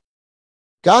not.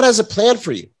 God has a plan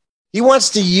for you. He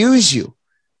wants to use you.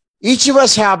 Each of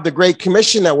us have the great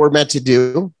commission that we're meant to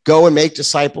do. Go and make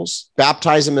disciples,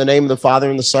 baptize them in the name of the Father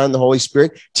and the Son and the Holy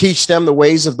Spirit, teach them the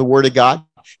ways of the Word of God,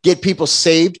 get people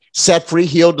saved, set free,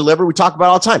 healed, delivered. We talk about it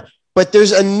all the time. But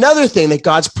there's another thing that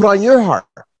God's put on your heart,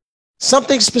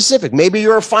 something specific. Maybe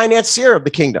you're a financier of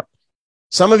the kingdom.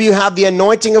 Some of you have the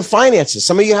anointing of finances.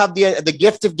 Some of you have the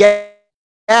gift of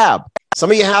gab.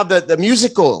 Some of you have the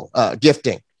musical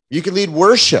gifting. You could lead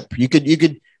worship. You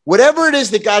could, whatever it is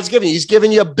that God's given you. He's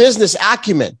given you a business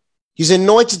acumen. He's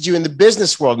anointed you in the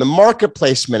business world, the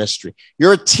marketplace ministry.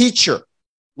 You're a teacher.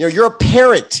 You're a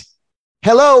parent.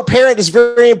 Hello, parent is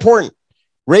very important.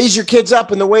 Raise your kids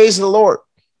up in the ways of the Lord.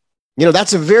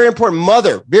 That's a very important.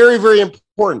 Mother, very, very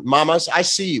important. Mamas, I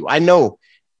see you. I know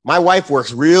my wife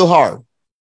works real hard.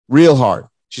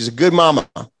 She's a good mama.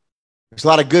 There's a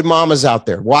lot of good mamas out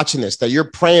there watching this, that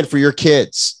you're praying for your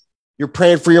kids. You're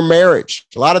praying for your marriage.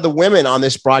 A lot of the women on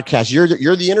this broadcast, you're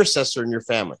the intercessor in your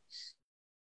family.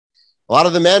 A lot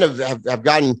of the men have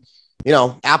gotten,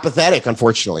 apathetic,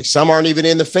 unfortunately. Some aren't even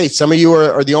in the faith. Some of you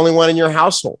are the only one in your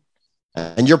household.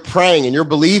 And you're praying and you're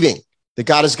believing that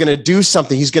God is going to do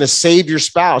something. He's going to save your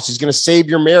spouse. He's going to save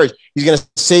your marriage. He's going to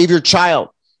save your child.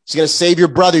 He's going to save your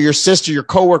brother, your sister, your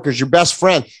coworkers, your best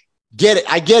friend. Get it.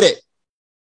 I get it.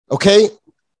 Okay.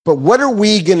 But what are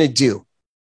we going to do?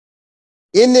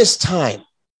 In this time,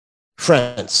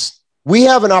 friends, we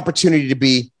have an opportunity to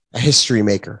be a history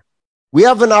maker. We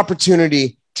have an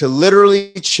opportunity to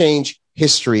literally change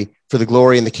history for the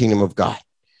glory and the kingdom of God.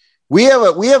 We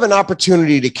have an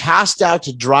opportunity to cast out,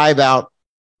 to drive out,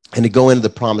 and to go into the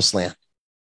promised land.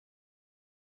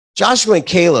 Joshua and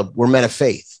Caleb were men of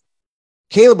faith.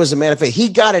 Caleb was a man of faith. He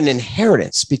got an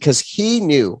inheritance because he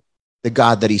knew the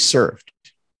God that he served.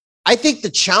 I think the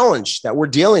challenge that we're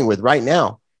dealing with right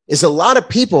now is a lot of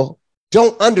people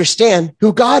don't understand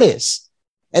who God is.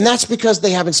 And that's because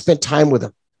they haven't spent time with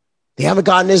him. They haven't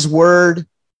gotten his word.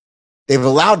 They've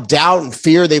allowed doubt and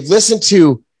fear. They've listened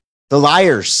to the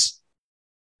liars,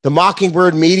 the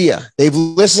mockingbird media. They've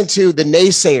listened to the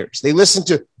naysayers. They listen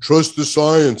to trust the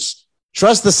science.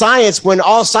 Trust the science when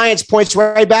all science points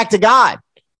right back to God.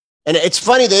 And it's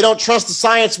funny, they don't trust the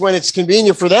science when it's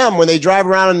convenient for them, when they drive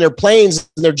around in their planes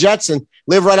and their jets and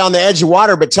live right on the edge of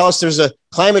water, but tell us there's a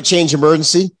climate change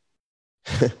emergency.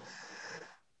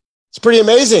 It's pretty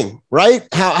amazing, right?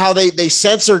 How they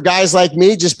censor guys like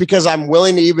me just because I'm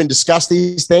willing to even discuss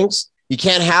these things. You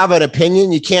can't have an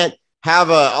opinion. You can't have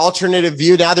an alternative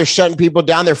view. Now they're shutting people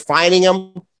down. They're fining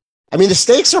them. I mean, the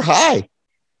stakes are high,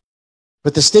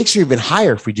 but the stakes are even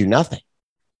higher if we do nothing.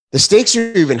 The stakes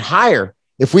are even higher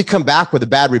if we come back with a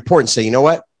bad report and say, you know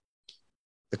what?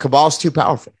 The cabal's too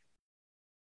powerful.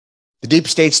 The deep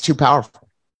state's too powerful.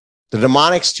 The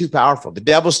demonic's too powerful. The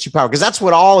devil's too powerful, because that's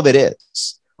what all of it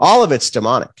is. All of it's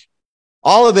demonic.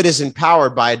 All of it is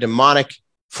empowered by a demonic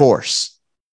force.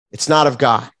 It's not of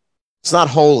God. It's not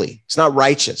holy. It's not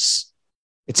righteous.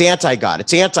 It's anti-God.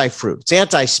 It's anti-fruit. It's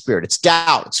anti-spirit. It's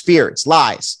doubt. It's fear. It's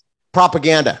lies,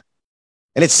 propaganda.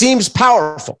 And it seems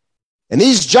powerful. And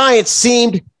these giants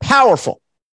seemed powerful.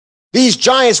 These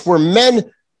giants were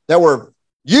men that were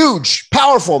huge,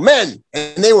 powerful men,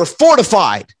 and they were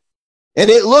fortified. And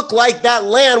it looked like that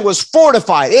land was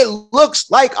fortified. It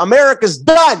looks like America's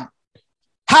done.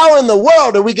 How in the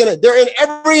world are we going to, they're in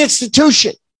every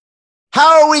institution.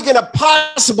 How are we going to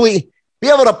possibly be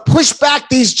able to push back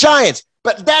these giants?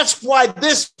 But that's why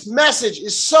this message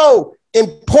is so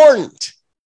important,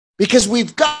 because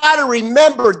we've got to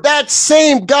remember that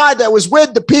same God that was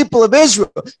with the people of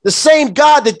Israel, the same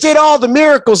God that did all the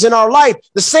miracles in our life,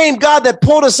 the same God that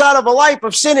pulled us out of a life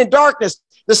of sin and darkness,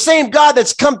 the same God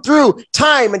that's come through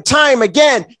time and time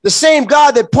again, the same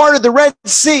God that parted the Red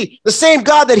Sea, the same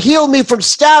God that healed me from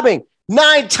stabbing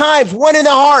 9 times, 1 in the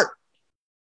heart.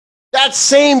 That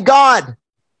same God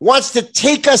wants to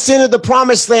take us into the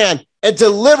promised land and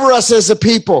deliver us as a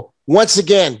people. Once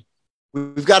again,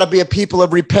 we've got to be a people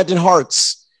of repentant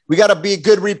hearts. We got to be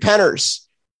good repenters.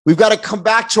 We've got to come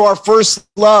back to our first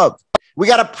love. We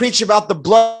got to preach about the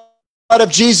blood of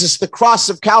Jesus, the cross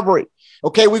of Calvary.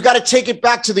 Okay, we've got to take it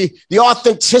back to the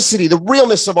authenticity, the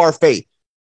realness of our faith.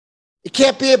 It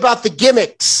can't be about the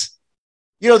gimmicks.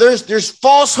 You know, there's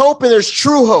false hope and there's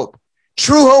true hope.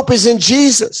 True hope is in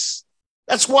Jesus.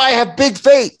 That's why I have big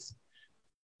faith,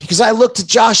 because I looked at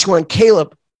Joshua and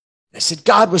Caleb. I said,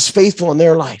 God was faithful in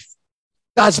their life.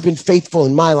 God's been faithful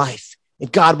in my life,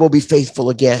 and God will be faithful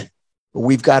again. But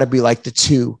we've got to be like the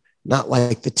 2, not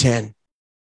like the 10.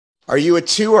 Are you a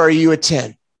 2 or are you a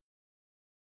 10?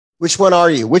 Which one are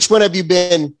you? Which one have you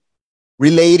been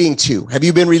relating to? Have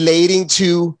you been relating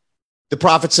to the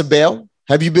prophets of Baal?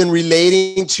 Have you been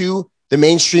relating to the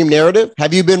mainstream narrative?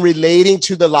 Have you been relating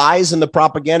to the lies and the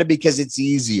propaganda because it's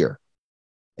easier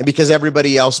and because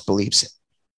everybody else believes it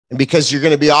and because you're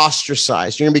going to be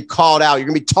ostracized, you're going to be called out, you're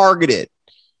going to be targeted?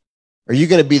 Are you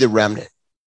going to be the remnant?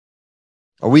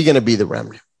 Are we going to be the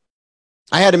remnant?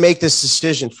 I had to make this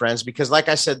decision, friends, because like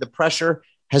I said, the pressure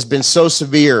has been so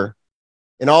severe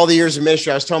in all the years of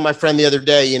ministry. I was telling my friend the other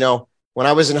day, you know, when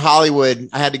I was in Hollywood,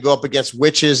 I had to go up against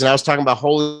witches, and I was talking about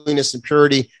holiness and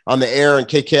purity on the air in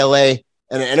KKLA,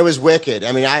 and it was wicked.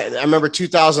 I mean, I remember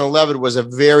 2011 was a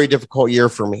very difficult year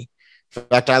for me. In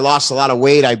fact, I lost a lot of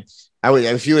weight.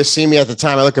 If you would have seen me at the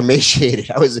time, I look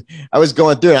emaciated. I was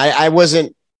going through it. I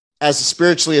wasn't as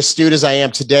spiritually astute as I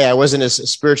am today. I wasn't as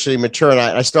spiritually mature, and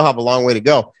I still have a long way to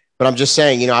go. But I'm just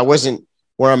saying, you know, I wasn't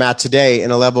where I'm at today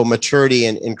in a level of maturity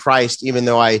in Christ, even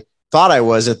though I thought I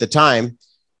was at the time.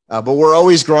 But we're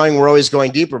always growing. We're always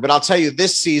going deeper. But I'll tell you,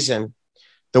 this season,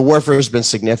 the warfare has been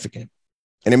significant.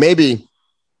 And it may be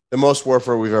the most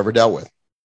warfare we've ever dealt with.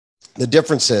 The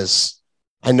difference is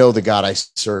I know the God I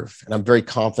serve, and I'm very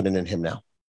confident in him now.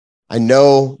 I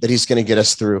know that he's going to get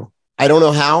us through. I don't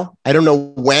know how. I don't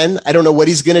know when. I don't know what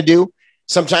he's going to do.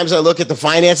 Sometimes I look at the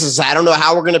finances. I don't know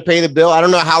how we're going to pay the bill. I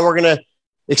don't know how we're going to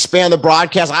expand the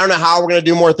broadcast. I don't know how we're going to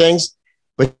do more things.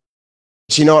 But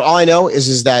you know what? All I know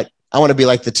is that I want to be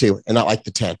like the 2 and not like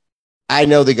the 10. I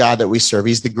know the God that we serve.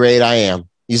 He's the great I am.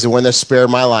 He's the one that spared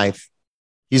my life.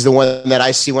 He's the one that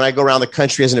I see when I go around the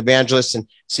country as an evangelist and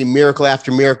see miracle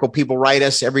after miracle. People write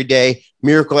us every day,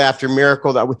 miracle after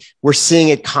miracle. That we're seeing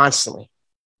it constantly.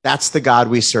 That's the God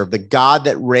we serve, the God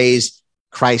that raised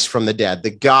Christ from the dead, the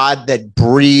God that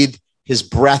breathed his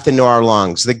breath into our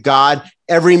lungs, the God,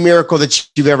 every miracle that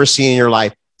you've ever seen in your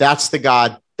life. That's the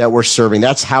God that we're serving.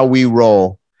 That's how we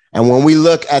roll. And when we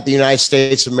look at the United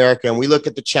States of America, and we look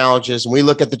at the challenges, and we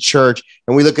look at the church,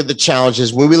 and we look at the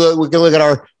challenges, when we can look at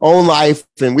our own life,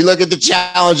 and we look at the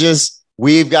challenges,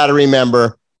 we've got to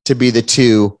remember to be the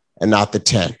 2 and not the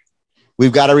 10.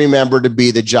 We've got to remember to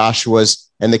be the Joshuas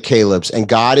and the Calebs. And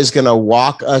God is going to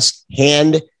walk us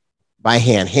hand by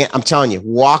hand. I'm telling you,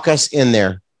 walk us in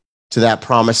there to that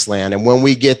promised land. And when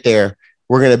we get there,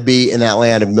 we're going to be in that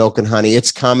land of milk and honey.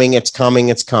 It's coming. It's coming.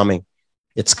 It's coming.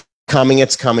 It's coming.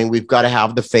 It's coming. We've got to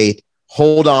have the faith.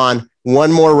 Hold on.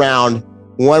 One more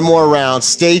round.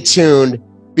 Stay tuned.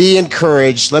 Be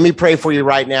encouraged. Let me pray for you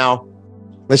right now.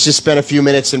 Let's just spend a few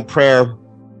minutes in prayer.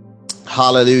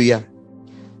 Hallelujah.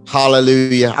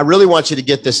 Hallelujah. I really want you to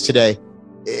get this today.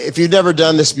 If you've never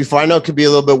done this before, I know it could be a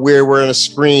little bit weird. We're on a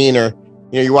screen, or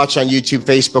you watch on YouTube,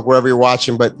 Facebook, wherever you're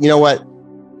watching. But you know what?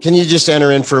 Can you just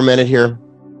enter in for a minute here?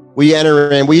 Will you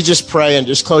enter in? Will you just pray and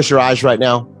just close your eyes right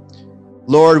now?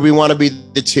 Lord, we want to be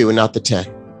the 2 and not the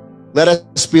 10. Let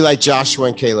us be like Joshua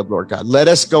and Caleb, Lord God. Let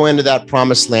us go into that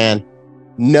promised land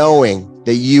knowing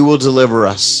that you will deliver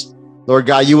us. Lord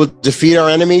God, you will defeat our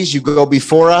enemies. You go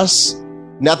before us.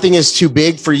 Nothing is too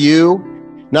big for you.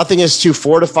 Nothing is too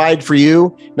fortified for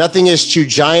you. Nothing is too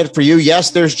giant for you.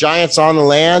 Yes, there's giants on the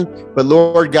land, but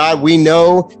Lord God, we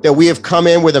know that we have come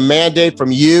in with a mandate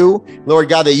from you. Lord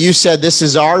God, that you said this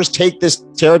is ours. Take this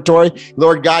territory.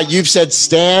 Lord God, you've said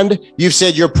stand. You've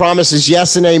said your promise is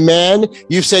yes and amen.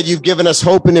 You've said you've given us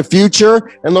hope in the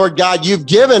future. And Lord God, you've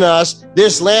given us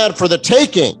this land for the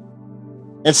taking.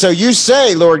 And so you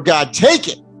say, Lord God, take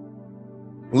it.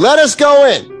 Let us go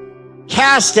in,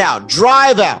 cast out,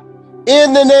 drive out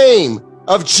in the name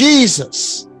of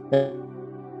Jesus.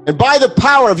 And by the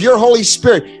power of your Holy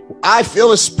Spirit, I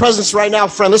feel his presence right now,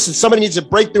 friend. Listen, somebody needs a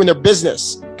breakthrough in their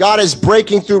business. God is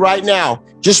breaking through right now.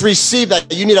 Just receive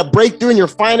that. You need a breakthrough in your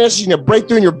finances. You need a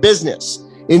breakthrough in your business.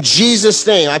 In Jesus'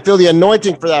 name, I feel the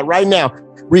anointing for that right now.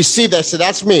 Receive that. So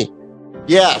that's me.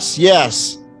 Yes,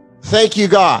 yes. Thank you,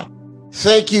 God.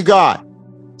 Thank you, God.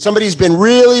 Somebody's been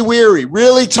really weary,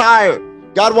 really tired.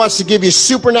 God wants to give you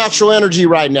supernatural energy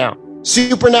right now.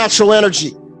 Supernatural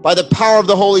energy by the power of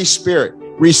the Holy Spirit.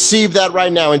 Receive that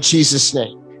right now in Jesus'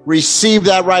 name. Receive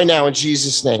that right now in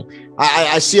Jesus' name.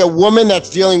 I see a woman that's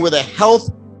dealing with a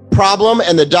health problem,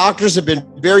 and the doctors have been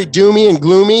very doomy and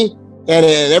gloomy. And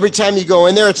every time you go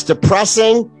in there, it's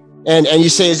depressing. And you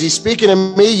say, is he speaking to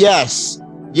me? Yes.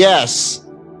 Yes.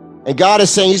 And God is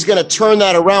saying he's going to turn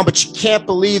that around, but you can't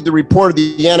believe the report of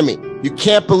the enemy. You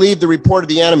can't believe the report of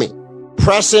the enemy.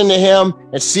 Press into him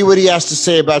and see what he has to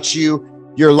say about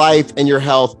you, your life, and your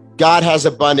health. God has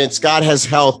abundance. God has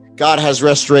health. God has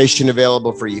restoration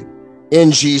available for you.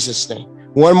 In Jesus' name.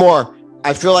 One more.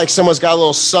 I feel like someone's got a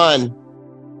little son,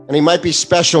 and he might be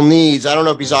special needs. I don't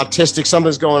know if he's autistic.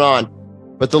 Something's going on.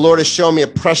 But the Lord has shown me a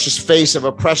precious face of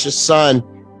a precious son.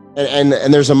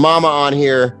 And there's a mama on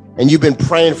here, and you've been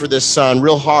praying for this son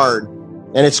real hard,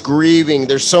 and it's grieving.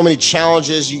 There's so many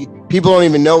challenges. People don't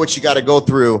even know what you got to go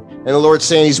through. And the Lord's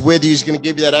saying he's with you. He's going to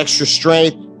give you that extra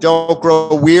strength. Don't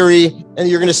grow weary. And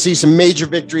you're going to see some major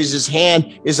victories. His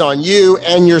hand is on you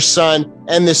and your son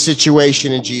and this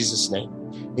situation in Jesus' name.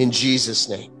 In Jesus'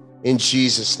 name. In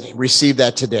Jesus' name. Receive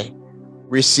that today.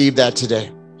 Receive that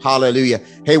today. Hallelujah.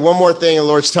 Hey, one more thing the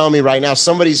Lord's telling me right now.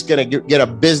 Somebody's going to get a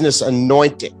business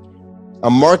anointing. A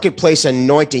marketplace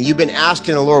anointing. You've been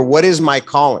asking the Lord, what is my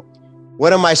calling?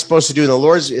 What am I supposed to do? And the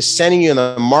Lord is sending you in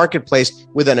the marketplace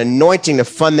with an anointing to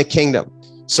fund the kingdom.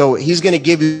 So he's going to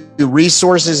give you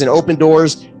resources and open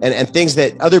doors and things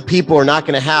that other people are not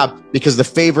going to have because the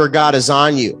favor of God is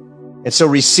on you. And so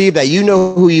receive that. You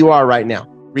know who you are right now.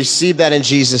 Receive that in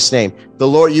Jesus' name. The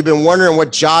Lord, you've been wondering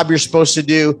what job you're supposed to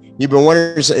do. You've been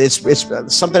wondering,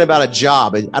 it's something about a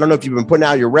job. I don't know if you've been putting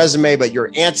out your resume, but you're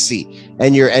antsy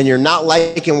and you're not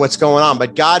liking what's going on.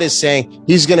 But God is saying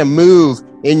he's going to move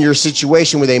in your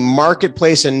situation with a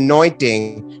marketplace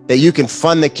anointing that you can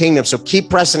fund the kingdom. So keep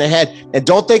pressing ahead and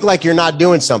don't think like you're not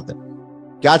doing something.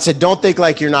 God said, don't think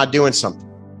like you're not doing something.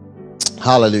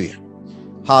 Hallelujah.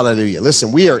 Hallelujah.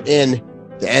 Listen, we are in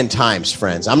the end times,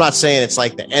 friends. I'm not saying it's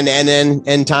like the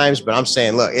end times, but I'm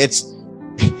saying, look, it's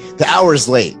the hour's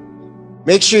late.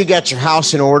 Make sure you got your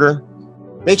house in order.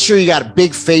 Make sure you got a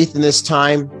big faith in this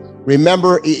time.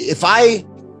 Remember, if I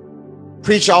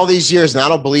preach all these years and I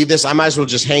don't believe this, I might as well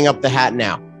just hang up the hat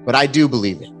now. But I do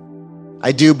believe it.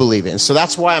 I do believe it. And so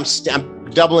that's why I'm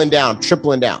doubling down, I'm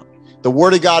tripling down. The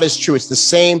word of God is true. It's the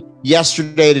same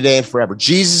yesterday, today, and forever.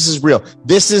 Jesus is real.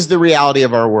 This is the reality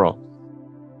of our world.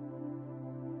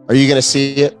 Are you going to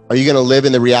see it? Are you going to live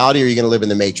in the reality, or are you going to live in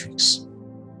the matrix?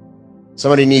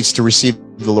 Somebody needs to receive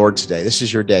the Lord today. This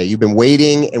is your day. You've been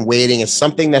waiting and waiting. It's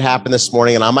something that happened this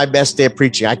morning, and on my best day of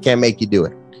preaching, I can't make you do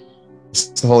it.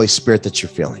 It's the Holy Spirit that you're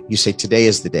feeling. You say, today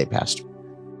is the day, Pastor.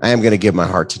 I am going to give my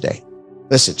heart today.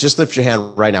 Listen, just lift your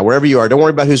hand right now, wherever you are. Don't worry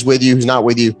about who's with you, who's not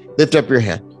with you. Lift up your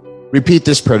hand. Repeat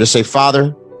this prayer to say,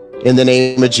 Father, in the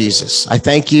name of Jesus, I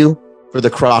thank you for the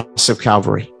cross of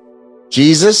Calvary.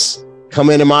 Jesus, come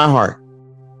into my heart,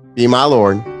 be my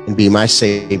Lord, and be my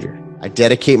Savior. I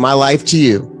dedicate my life to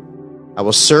you. I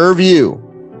will serve you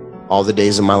all the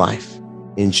days of my life.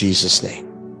 In Jesus' name.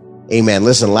 Amen.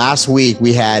 Listen, last week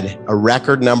we had a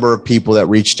record number of people that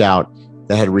reached out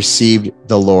that had received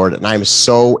the Lord. And I'm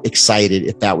so excited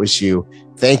if that was you.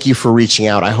 Thank you for reaching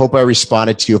out. I hope I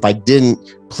responded to you. If I didn't,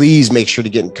 please make sure to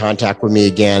get in contact with me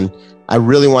again. I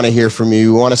really want to hear from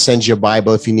you. We want to send you a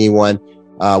Bible if you need one.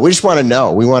 We just want to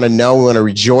know. We want to know. We want to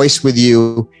rejoice with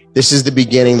you. This is the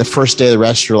beginning, the first day of the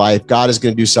rest of your life. God is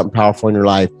going to do something powerful in your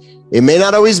life. It may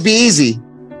not always be easy,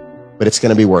 but it's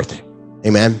going to be worth it.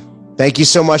 Amen. Thank you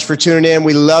so much for tuning in.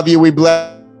 We love you. We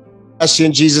bless you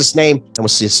in Jesus' name, and we'll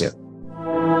see you soon.